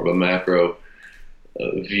more of a macro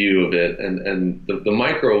view of it. And the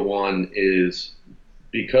micro one is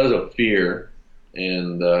because of fear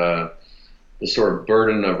and the sort of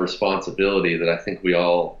burden of responsibility that I think we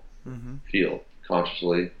all feel,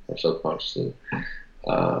 consciously or subconsciously.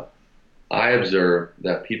 I observe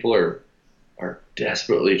that people are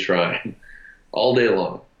desperately trying all day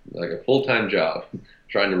long, like a full-time job,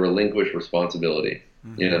 trying to relinquish responsibility.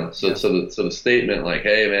 So the statement like,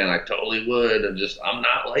 hey man, I totally would, I'm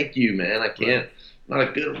not like you, man. I can't. I'm not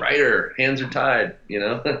a good writer. Hands are tied,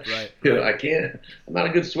 Right. I can't. I'm not a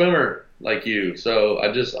good swimmer like you. So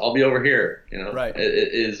I'll be over here, Right.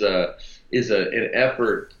 It is an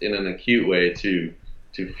effort in an acute way to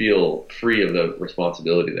feel free of the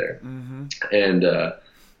responsibility there. And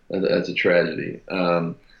that's a tragedy.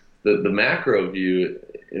 The macro view,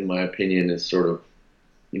 in my opinion, is sort of,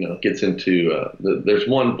 gets into, there's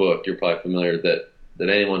one book you're probably familiar that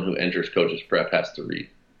anyone who enters coaches prep has to read.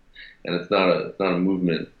 And it's not a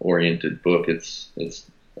movement oriented book. It's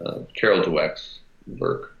Carol Dweck's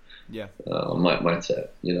work. Yeah. Mindset,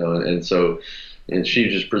 and she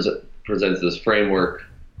just presents this framework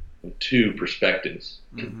of two perspectives.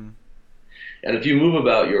 And if you move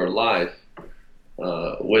about your life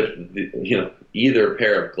with either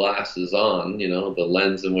pair of glasses on, the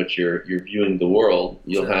lens in which you're viewing the world,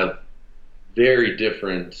 you'll have very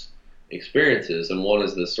different experiences. And one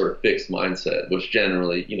is this sort of fixed mindset, which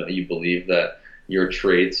generally, you believe that your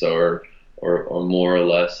traits are more or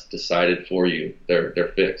less decided for you.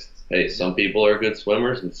 They're fixed. Hey, some people are good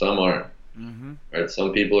swimmers and some aren't. Right?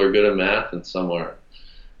 Some people are good at math and some aren't.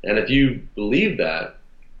 And if you believe that,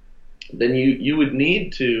 then you would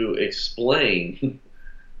need to explain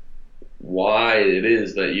why it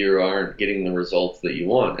is that you aren't getting the results that you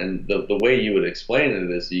want. And the way you would explain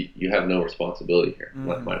it is you have no responsibility here.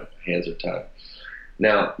 My hands are tied.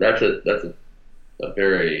 Now, that's a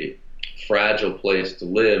very fragile place to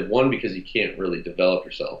live. One, because you can't really develop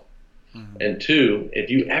yourself. And two, if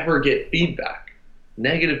you ever get feedback,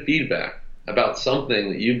 negative feedback about something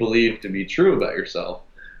that you believe to be true about yourself,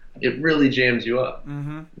 it really jams you up,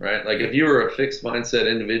 right? Like if you were a fixed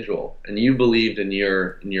mindset individual and you believed in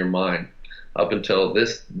your mind up until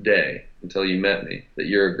this day, until you met me, that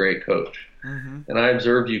you're a great coach, and I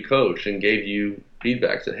observed you coach and gave you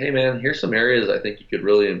feedback, said, hey man, here's some areas I think you could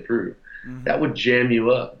really improve. That would jam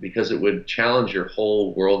you up because it would challenge your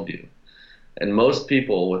whole worldview. And most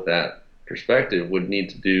people with that perspective would need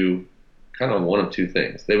to do kind of one of two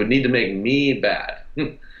things. They would need to make me bad.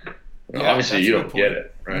 Obviously you don't get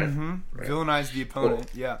it, right? Right? Villainize the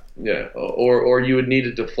opponent, or you would need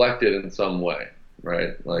to deflect it in some way,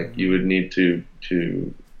 right? Like you would need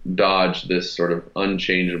to dodge this sort of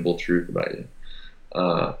unchangeable truth about you.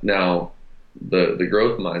 Now, the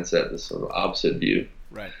growth mindset, this sort of opposite view,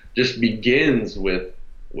 right, just begins with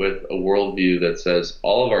a worldview that says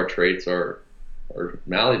all of our traits are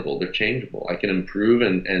malleable, they're changeable. I can improve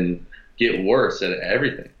and get worse at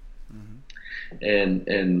everything.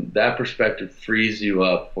 And that perspective frees you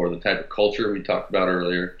up for the type of culture we talked about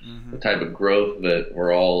earlier, the type of growth that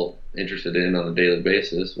we're all interested in on a daily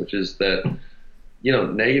basis, which is that,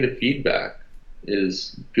 negative feedback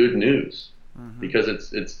is good news because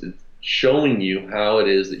it's showing you how it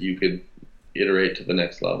is that you could iterate to the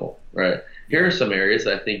next level, right? Here are some areas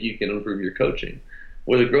I think you can improve your coaching.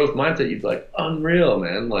 With a growth mindset, you'd be like, unreal,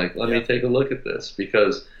 man. Like, let me take a look at this,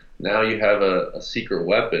 because now you have a secret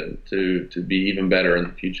weapon to be even better in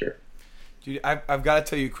the future. Dude, I've got to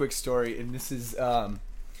tell you a quick story, and this is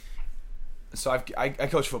so I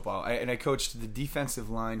coach football, and I coached the defensive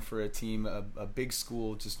line for a team, a big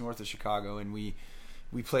school just north of Chicago, and we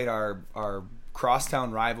played our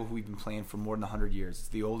crosstown rival who we've been playing for more than 100 years. It's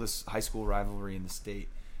the oldest high school rivalry in the state.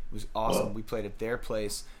 It was awesome. Whoa. We played at their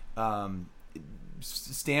place.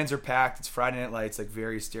 Stands are packed. It's Friday Night Lights, like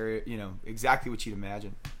very stereo, exactly what you'd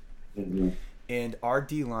imagine. And our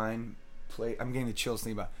D line play. I'm getting the chills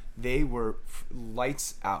thinking about it. They were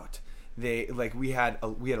lights out. We had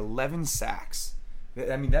 11 sacks.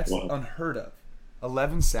 I mean, that's unheard of.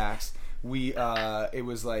 11 sacks. It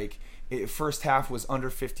was like first half was under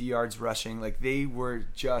 50 yards rushing. Like they were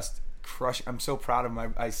just crushing. I'm so proud of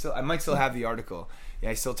I might still have the article.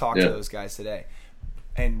 Yeah, I still talk to those guys today.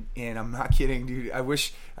 And I'm not kidding, dude. I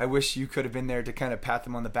wish you could have been there to kind of pat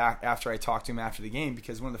them on the back after I talked to him after the game,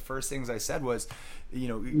 because one of the first things I said was,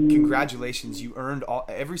 congratulations, you earned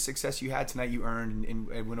every success you had tonight. You earned, and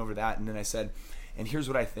I went over that, and then I said, and here's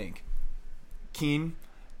what I think, Keen.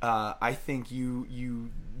 I think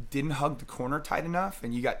you didn't hug the corner tight enough,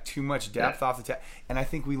 and you got too much depth off the tap. And I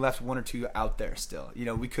think we left one or two out there still.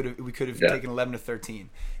 We could have taken 11 to 13,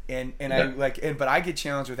 and but I get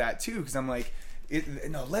challenged with that too, because I'm like,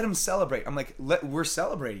 no, let them celebrate. I'm like, we're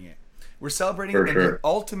celebrating it. We're celebrating it, and the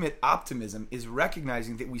ultimate optimism is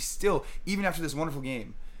recognizing that we still, even after this wonderful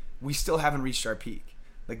game, we still haven't reached our peak.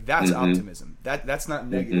 Like, that's optimism. That's not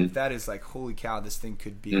negative. That is like, holy cow, this thing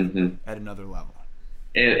could be at another level.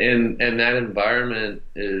 And that environment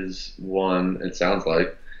is one, it sounds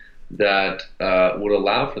like, that would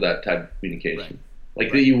allow for that type of communication.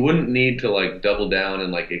 Right. That you wouldn't need to like double down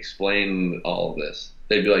and like explain all of this.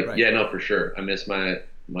 They'd be like, yeah, no, for sure. I missed my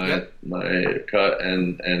cut,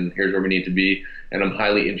 and here's where we need to be, and I'm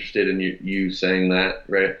highly interested in you saying that,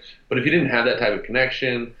 right? But if you didn't have that type of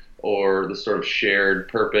connection or the sort of shared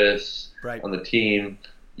purpose on the team,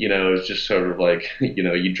 it's just sort of like,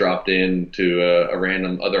 you dropped into a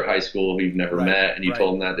random other high school who you've never met, and you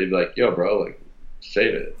told them that, they'd be like, yo, bro, like,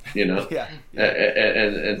 save it,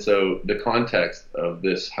 And so the context of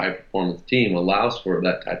this high performance team allows for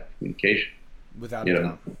that type of communication. Without a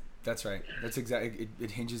doubt. That's right. That's exactly.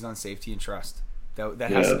 It hinges on safety and trust. That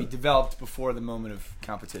has to be developed before the moment of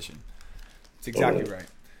competition. It's exactly right.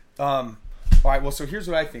 All right. Well, so here's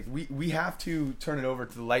what I think. We have to turn it over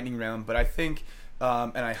to the lightning round, but I think,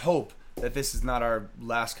 and I hope that this is not our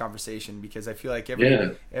last conversation, because I feel like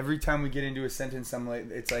every time we get into a sentence, I'm like,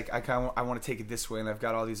 it's like I want to take it this way, and I've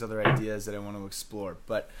got all these other ideas that I want to explore.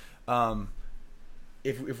 But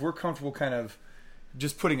if we're comfortable, kind of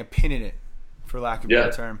just putting a pin in it, for lack of a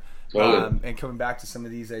better term, and coming back to some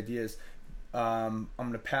of these ideas, I'm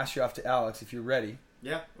going to pass you off to Alex if you're ready.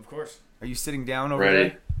 Yeah, of course. Are you sitting down over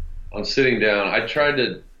there? I'm sitting down. I tried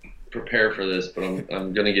to prepare for this, but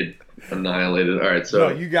I'm going to get annihilated. All right, so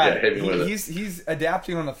you got it. Hit me with it. He's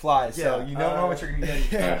adapting on the fly, so you don't know what you're going to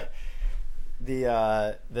get.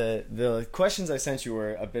 The questions I sent you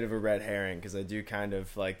were a bit of a red herring, because I do kind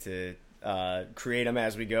of like to create them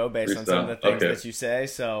as we go based on some of the things that you say.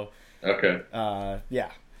 So. Okay.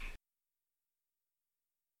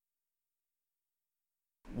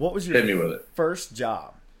 What was your first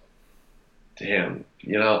job? Damn.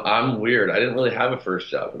 I'm weird. I didn't really have a first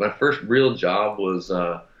job. My first real job was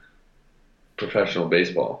professional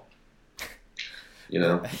baseball.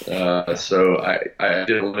 So I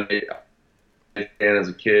did eliminate as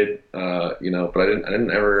a kid, but I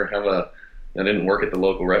didn't work at the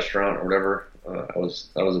local restaurant or whatever. I was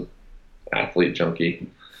an athlete junkie.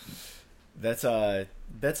 That's a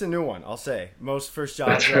new one, I'll say. Most first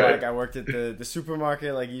jobs are like, I worked at the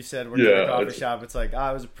supermarket, like you said, worked at the coffee shop. It's like,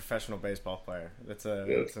 I was a professional baseball player. That's a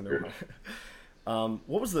new one.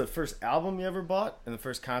 What was the first album you ever bought and the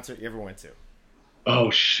first concert you ever went to? Oh,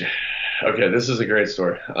 shit. Okay, this is a great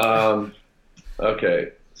story.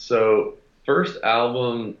 Okay, so first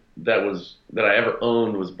album that I ever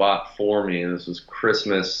owned was bought for me, and this was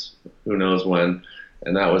Christmas, who knows when,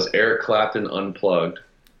 and that was Eric Clapton Unplugged.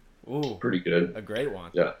 Ooh, pretty good. A great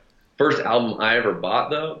one. Yeah. First album I ever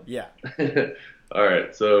bought, though? Yeah. All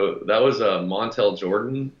right, so that was Montel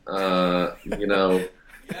Jordan.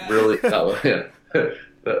 Really,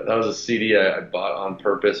 that was a CD I bought on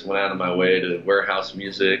purpose, went out of my way to warehouse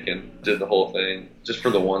music and did the whole thing just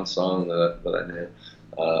for the one song that I knew.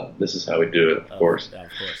 This Is How We Do It, of course. Yeah,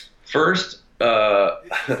 of course. First,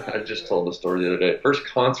 I just told the story the other day. First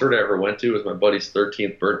concert I ever went to was my buddy's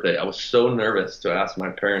 13th birthday. I was so nervous to ask my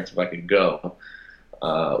parents if I could go.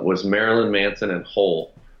 Was Marilyn Manson and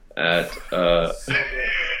Hole at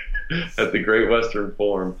at the Great Western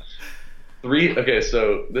Forum.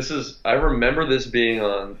 So I remember this being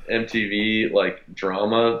on MTV, like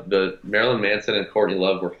drama. The Marilyn Manson and Courtney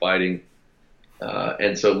Love were fighting,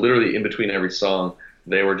 and so literally in between every song,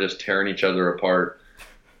 they were just tearing each other apart.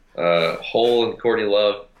 Hole and Courtney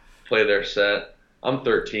Love play their set. I'm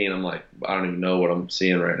 13. I'm like, I don't even know what I'm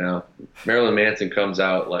seeing right now. Marilyn Manson comes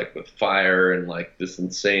out like with fire and like this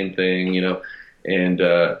insane thing, and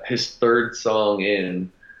his third song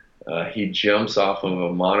in, he jumps off of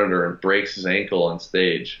a monitor and breaks his ankle on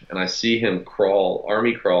stage, and I see him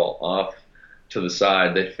army crawl off to the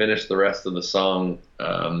side. They finish the rest of the song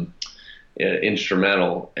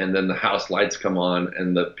instrumental, and then the house lights come on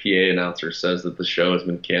and the PA announcer says that the show has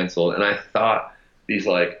been canceled. And I thought these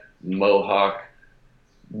like mohawk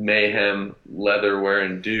mayhem leather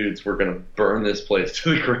wearing dudes were gonna burn this place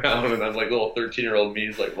to the ground, and I'm like, little 13-year-old me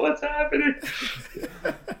is like, what's happening?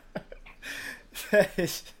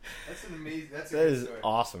 That's an amazing. That's a that good is story.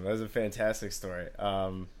 awesome. That is a fantastic story.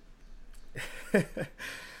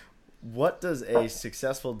 What does a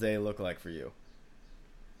successful day look like for you?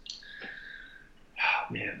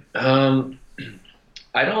 Oh, man.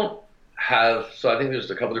 I don't have, so I think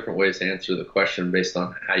there's a couple different ways to answer the question based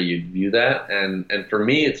on how you view that. And for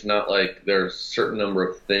me, it's not like there's a certain number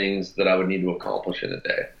of things that I would need to accomplish in a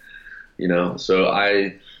day, you know? So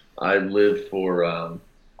I live for,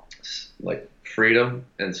 like freedom.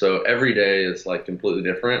 And so every day is like completely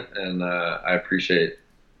different. And, I appreciate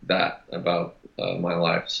that about, my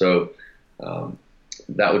life. So,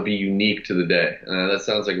 that would be unique to the day. That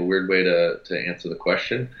sounds like a weird way to answer the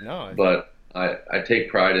question. No, but I take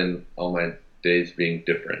pride in all my days being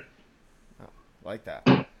different. Oh, like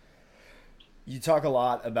that. You talk a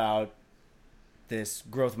lot about this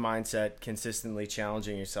growth mindset, consistently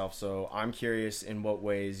challenging yourself. So I'm curious in what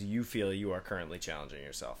ways you feel you are currently challenging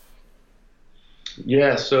yourself.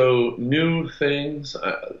 Yeah, so new things.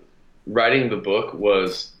 Writing the book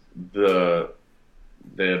was the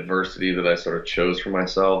adversity that I sort of chose for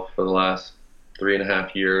myself for the last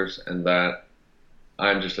 3.5 years, and that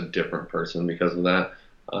I'm just a different person because of that.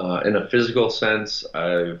 In a physical sense,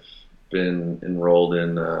 I've been enrolled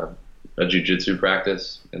in a jiu-jitsu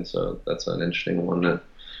practice, and so that's an interesting one that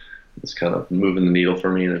is kind of moving the needle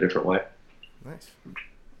for me in a different way. Nice.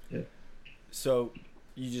 Yeah. So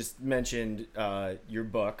you just mentioned your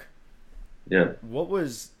book. Yeah. What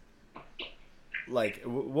was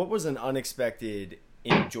an unexpected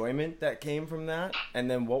enjoyment that came from that, and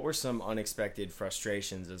then what were some unexpected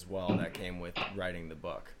frustrations as well that came with writing the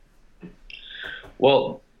book?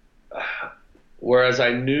 Well, whereas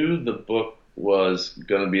I knew the book was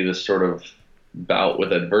going to be this sort of bout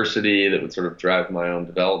with adversity that would sort of drive my own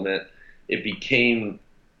development, it became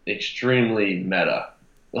extremely meta.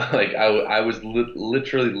 Like I was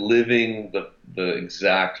literally living the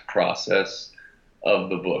exact process of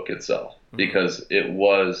the book itself, because it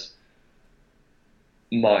was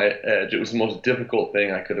my edge. It was the most difficult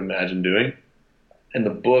thing I could imagine doing. And the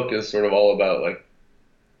book is sort of all about like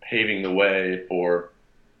paving the way for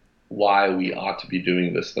why we ought to be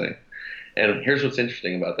doing this thing. And here's what's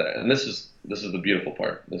interesting about that. And this is the beautiful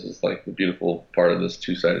part. This is like the beautiful part of this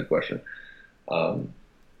two-sided question.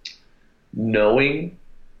 Knowing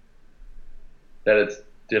that it's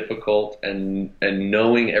difficult and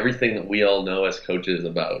knowing everything that we all know as coaches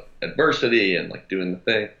about adversity and like doing the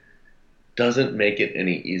thing doesn't make it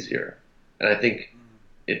any easier. And I think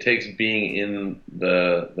it takes being in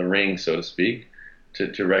the ring, so to speak,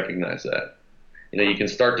 to recognize that. You know, you can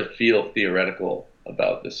start to feel theoretical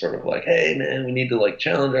about this sort of like, hey man, we need to like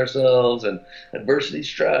challenge ourselves and adversity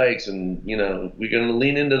strikes and, you know, we're going to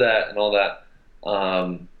lean into that and all that.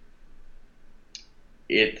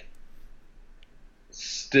 It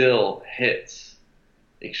still hits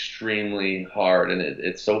extremely hard. And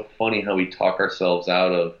it's so funny how we talk ourselves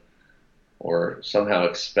out of or somehow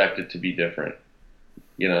expect it to be different.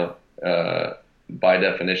 You know, by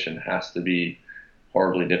definition, has to be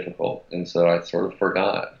horribly difficult. And so I sort of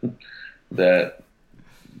forgot that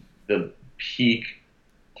the peak,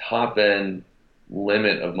 top end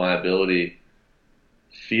limit of my ability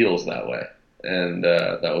feels that way. And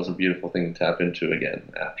that was a beautiful thing to tap into again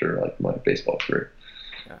after like my baseball career.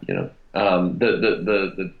 Yeah. You know,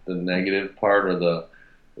 the negative part or the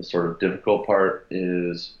sort of difficult part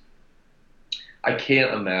is I couldn't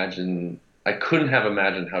have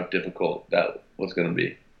imagined how difficult that was going to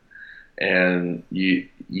be. And you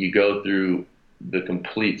go through the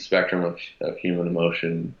complete spectrum of human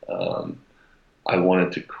emotion. I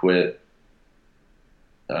wanted to quit.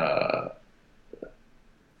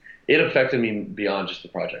 It affected me beyond just the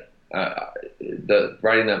project.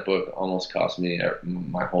 Writing that book almost cost me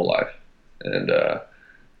my whole life. And I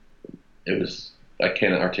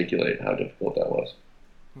can't articulate how difficult that was.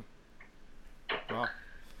 Wow.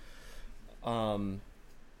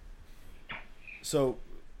 So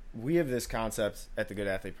we have this concept at the Good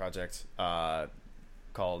Athlete Project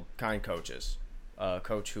called kind coaches. A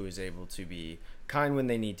coach who is able to be kind when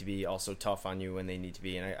they need to be, also tough on you when they need to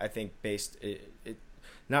be. And I think based it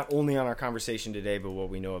not only on our conversation today, but what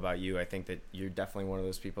we know about you, I think that you're definitely one of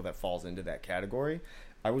those people that falls into that category.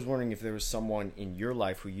 I was wondering if there was someone in your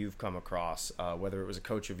life who you've come across, whether it was a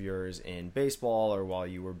coach of yours in baseball or while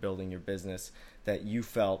you were building your business, that you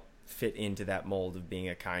felt fit into that mold of being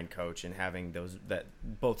a kind coach and having that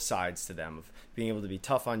both sides to them, of being able to be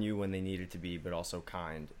tough on you when they needed to be, but also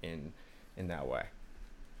kind in that way.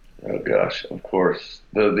 Oh gosh, of course.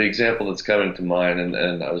 The example that's coming to mind,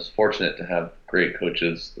 and I was fortunate to have great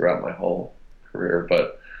coaches throughout my whole career,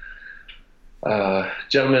 but a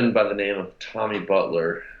gentleman by the name of Tommy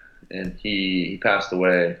Butler and he passed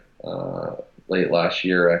away late last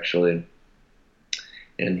year, actually.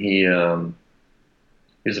 And he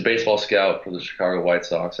was a baseball scout for the Chicago White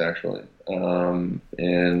Sox, actually.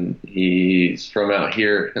 And he's from out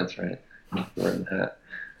here. That's right. Wearing the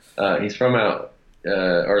hat. He's from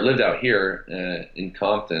or lived out here in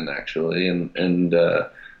Compton, actually. And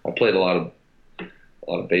I played a lot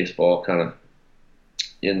of baseball, kind of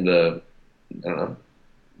in the, I don't know,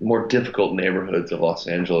 more difficult neighborhoods of Los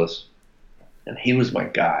Angeles. And he was my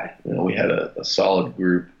guy. We had a solid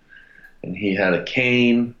group. And he had a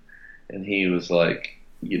cane, and he was like,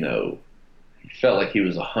 he felt like he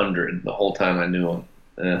was 100 the whole time I knew him.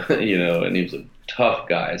 And he was a tough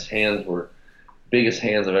guy. His hands were biggest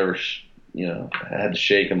hands I've ever, had to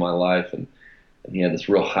shake in my life. And he had this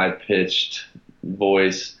real high-pitched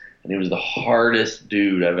voice, and he was the hardest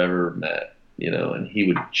dude I've ever met, and he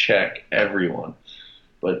would check everyone.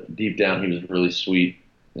 But deep down, he was really sweet.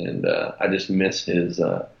 And I just miss his,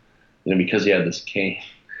 because he had this cane.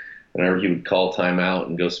 Whenever he would call timeout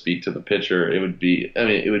and go speak to the pitcher, it would be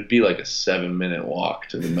like a 7-minute walk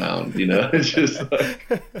to the mound. It's just like,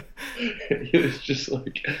 it was just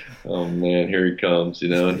like, oh man, here he comes.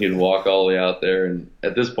 And he'd walk all the way out there. And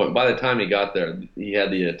at this point, by the time he got there, he had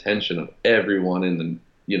the attention of everyone in the,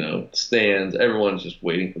 stands. Everyone's just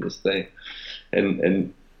waiting for this thing.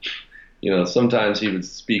 And sometimes he would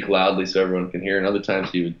speak loudly so everyone can hear, and other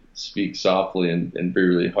times he would speak softly and be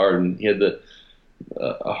really hard. And he had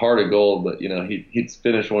a heart of gold, but he'd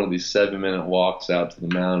finish one of these 7-minute walks out to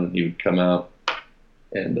the mound, and he would come out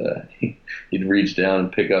and he'd reach down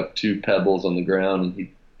and pick up 2 pebbles on the ground, and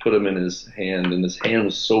he'd put them in his hand, and his hand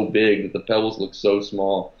was so big that the pebbles looked so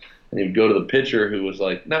small. And he'd go to the pitcher, who was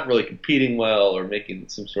like not really competing well or making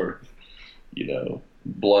some sort of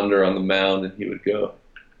blunder on the mound, and he would go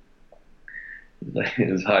in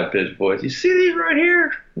his high-pitched voice, "You see these right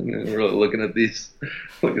here?" And we're really looking at these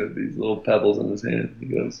little pebbles in his hand. He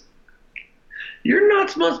goes, "Your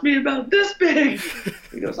nuts must be about this big."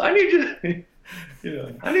 He goes, "I need you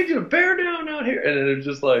to bear down out here." And it was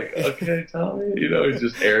just like, "Okay, Tommy," he's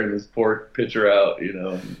just airing this poor pitcher out,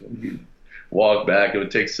 and he'd walk back. It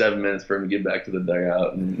would take 7 minutes for him to get back to the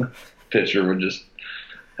dugout, and the pitcher would just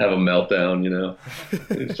have a meltdown.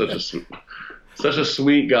 He's such a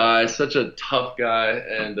sweet guy, such a tough guy,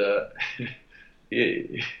 and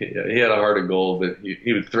he had a heart of gold. But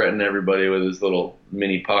he would threaten everybody with his little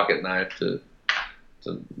mini pocket knife to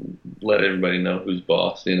let everybody know who's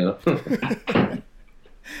boss.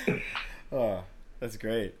 Oh, that's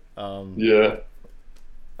great. Yeah.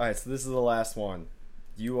 All right, so this is the last one.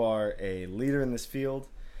 You are a leader in this field,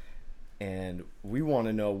 and we want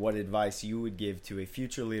to know what advice you would give to a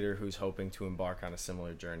future leader who's hoping to embark on a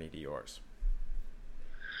similar journey to yours.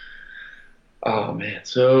 Oh man,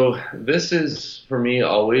 so this is for me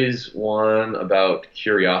always one about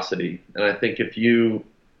curiosity, and I think if you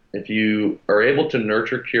are able to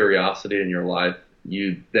nurture curiosity in your life,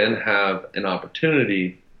 you then have an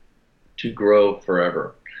opportunity to grow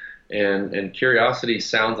forever. And curiosity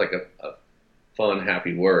sounds like a fun,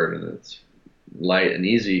 happy word, and it's light and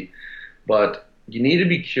easy, but you need to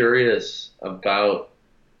be curious about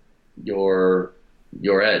your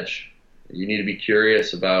edge. You need to be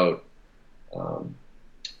curious about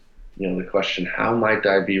the question, how might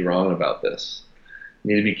I be wrong about this?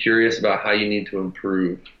 You need to be curious about how you need to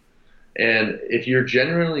improve. And if you're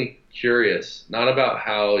genuinely curious, not about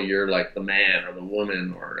how you're like the man or the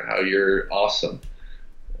woman or how you're awesome,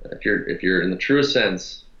 if you're in the truest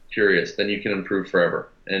sense curious, then you can improve forever,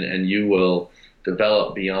 and you will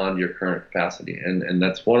develop beyond your current capacity. And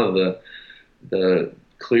that's one of the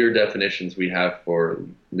clear definitions we have for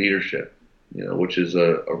leadership, which is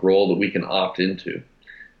a role that we can opt into.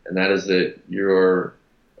 And that is that you're,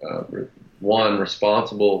 one,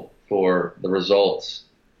 responsible for the results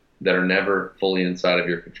that are never fully inside of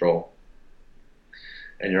your control.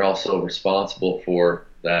 And you're also responsible for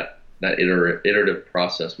that iterative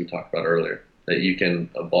process we talked about earlier, that you can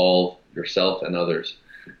evolve yourself and others.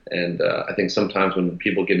 And I think sometimes when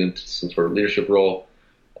people get into some sort of leadership role,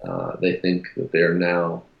 they think that they're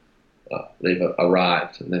now, they've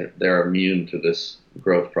arrived and they're immune to this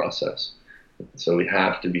growth process. So we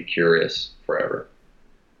have to be curious forever.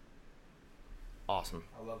 Awesome.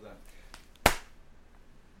 I love that.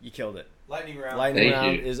 You killed it. Lightning round. Lightning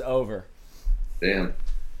round is over. Damn.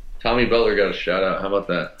 Tommy Butler got a shout out. How about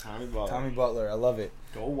that? Tommy Butler. I love it.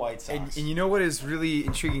 Go White Sox. And you know what is really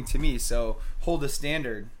intriguing to me? So hold a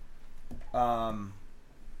standard. Another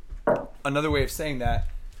way of saying that,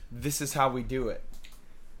 this is how we do it.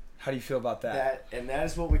 How do you feel about that? That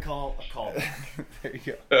is what we call a call. There you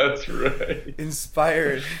go. That's right.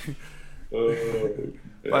 Inspired.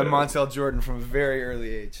 by Montel Jordan from a very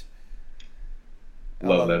early age.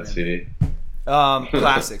 Love that CD.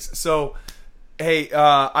 Classics. So, hey,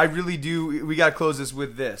 I really do. We got to close this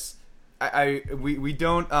with this. We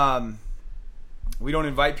don't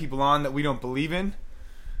invite people on that we don't believe in.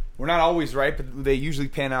 We're not always right, but they usually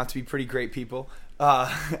pan out to be pretty great people.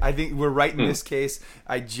 I think we're right in this case.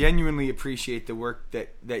 I genuinely appreciate the work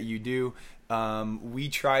that you do. We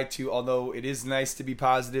try to, although it is nice to be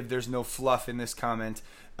positive, there's no fluff in this comment.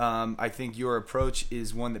 I think your approach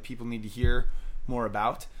is one that people need to hear more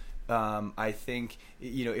about. I think,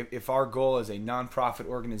 if our goal as a nonprofit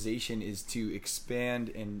organization is to expand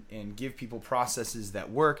and give people processes that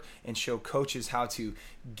work and show coaches how to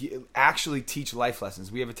actually teach life lessons.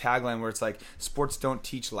 We have a tagline where it's like, sports don't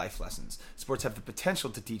teach life lessons. Sports have the potential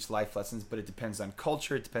to teach life lessons, but it depends on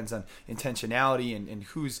culture, it depends on intentionality and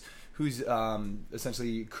who's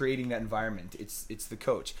essentially creating that environment. It's the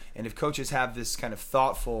coach. And if coaches have this kind of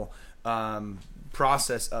thoughtful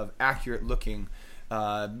process of accurate looking,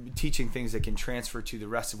 teaching things that can transfer to the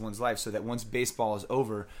rest of one's life, so that once baseball is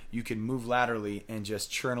over, you can move laterally and just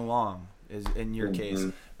churn along, as in your case,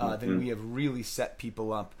 then we have really set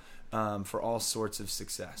people up for all sorts of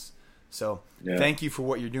success. So Thank you for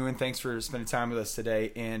what you're doing. Thanks for spending time with us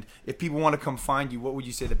today. And if people want to come find you, what would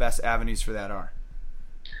you say the best avenues for that are?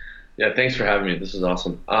 Yeah, thanks for having me. This is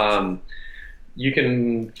awesome. You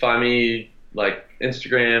can find me like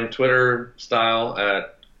Instagram, Twitter style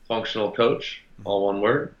at Functional Coach. All one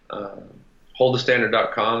word.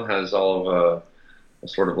 HoldTheStandard.com has all of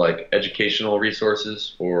sort of like educational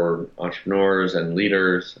resources for entrepreneurs and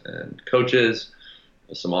leaders and coaches.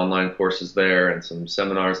 There's some online courses there and some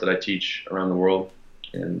seminars that I teach around the world.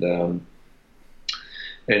 And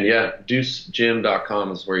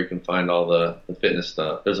DeuceGym.com is where you can find all the fitness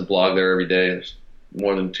stuff. There's a blog there every day. There's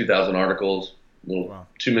more than 2,000 articles, little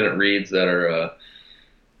 2-minute reads that are,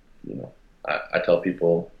 I tell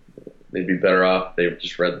people, they'd be better off if they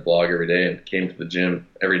just read the blog every day and came to the gym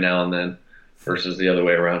every now and then versus the other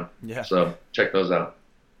way around. Yeah. So check those out.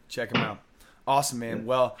 Check them out. Awesome, man. Yeah.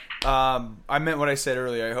 Well, I meant what I said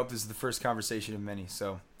earlier. I hope this is the first conversation of many.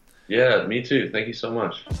 So. Yeah, me too. Thank you so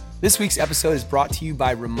much. This week's episode is brought to you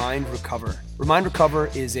by Remind Recover. Remind Recover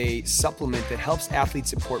is a supplement that helps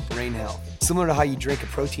athletes support brain health. Similar to how you drink a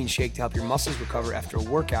protein shake to help your muscles recover after a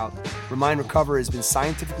workout, Remind Recover has been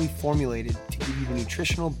scientifically formulated to give you the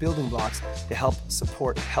nutritional building blocks to help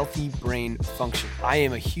support healthy brain function. I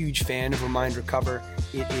am a huge fan of Remind Recover.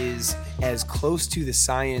 It is as close to the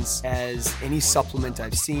science as any supplement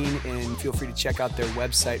I've seen, and feel free to check out their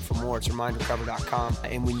website for more. It's remindrecover.com.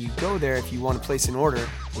 And when you go there, if you want to place an order,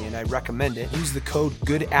 and I recommend it, use the code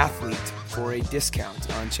GOODATHLETE for a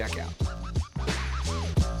discount on checkout.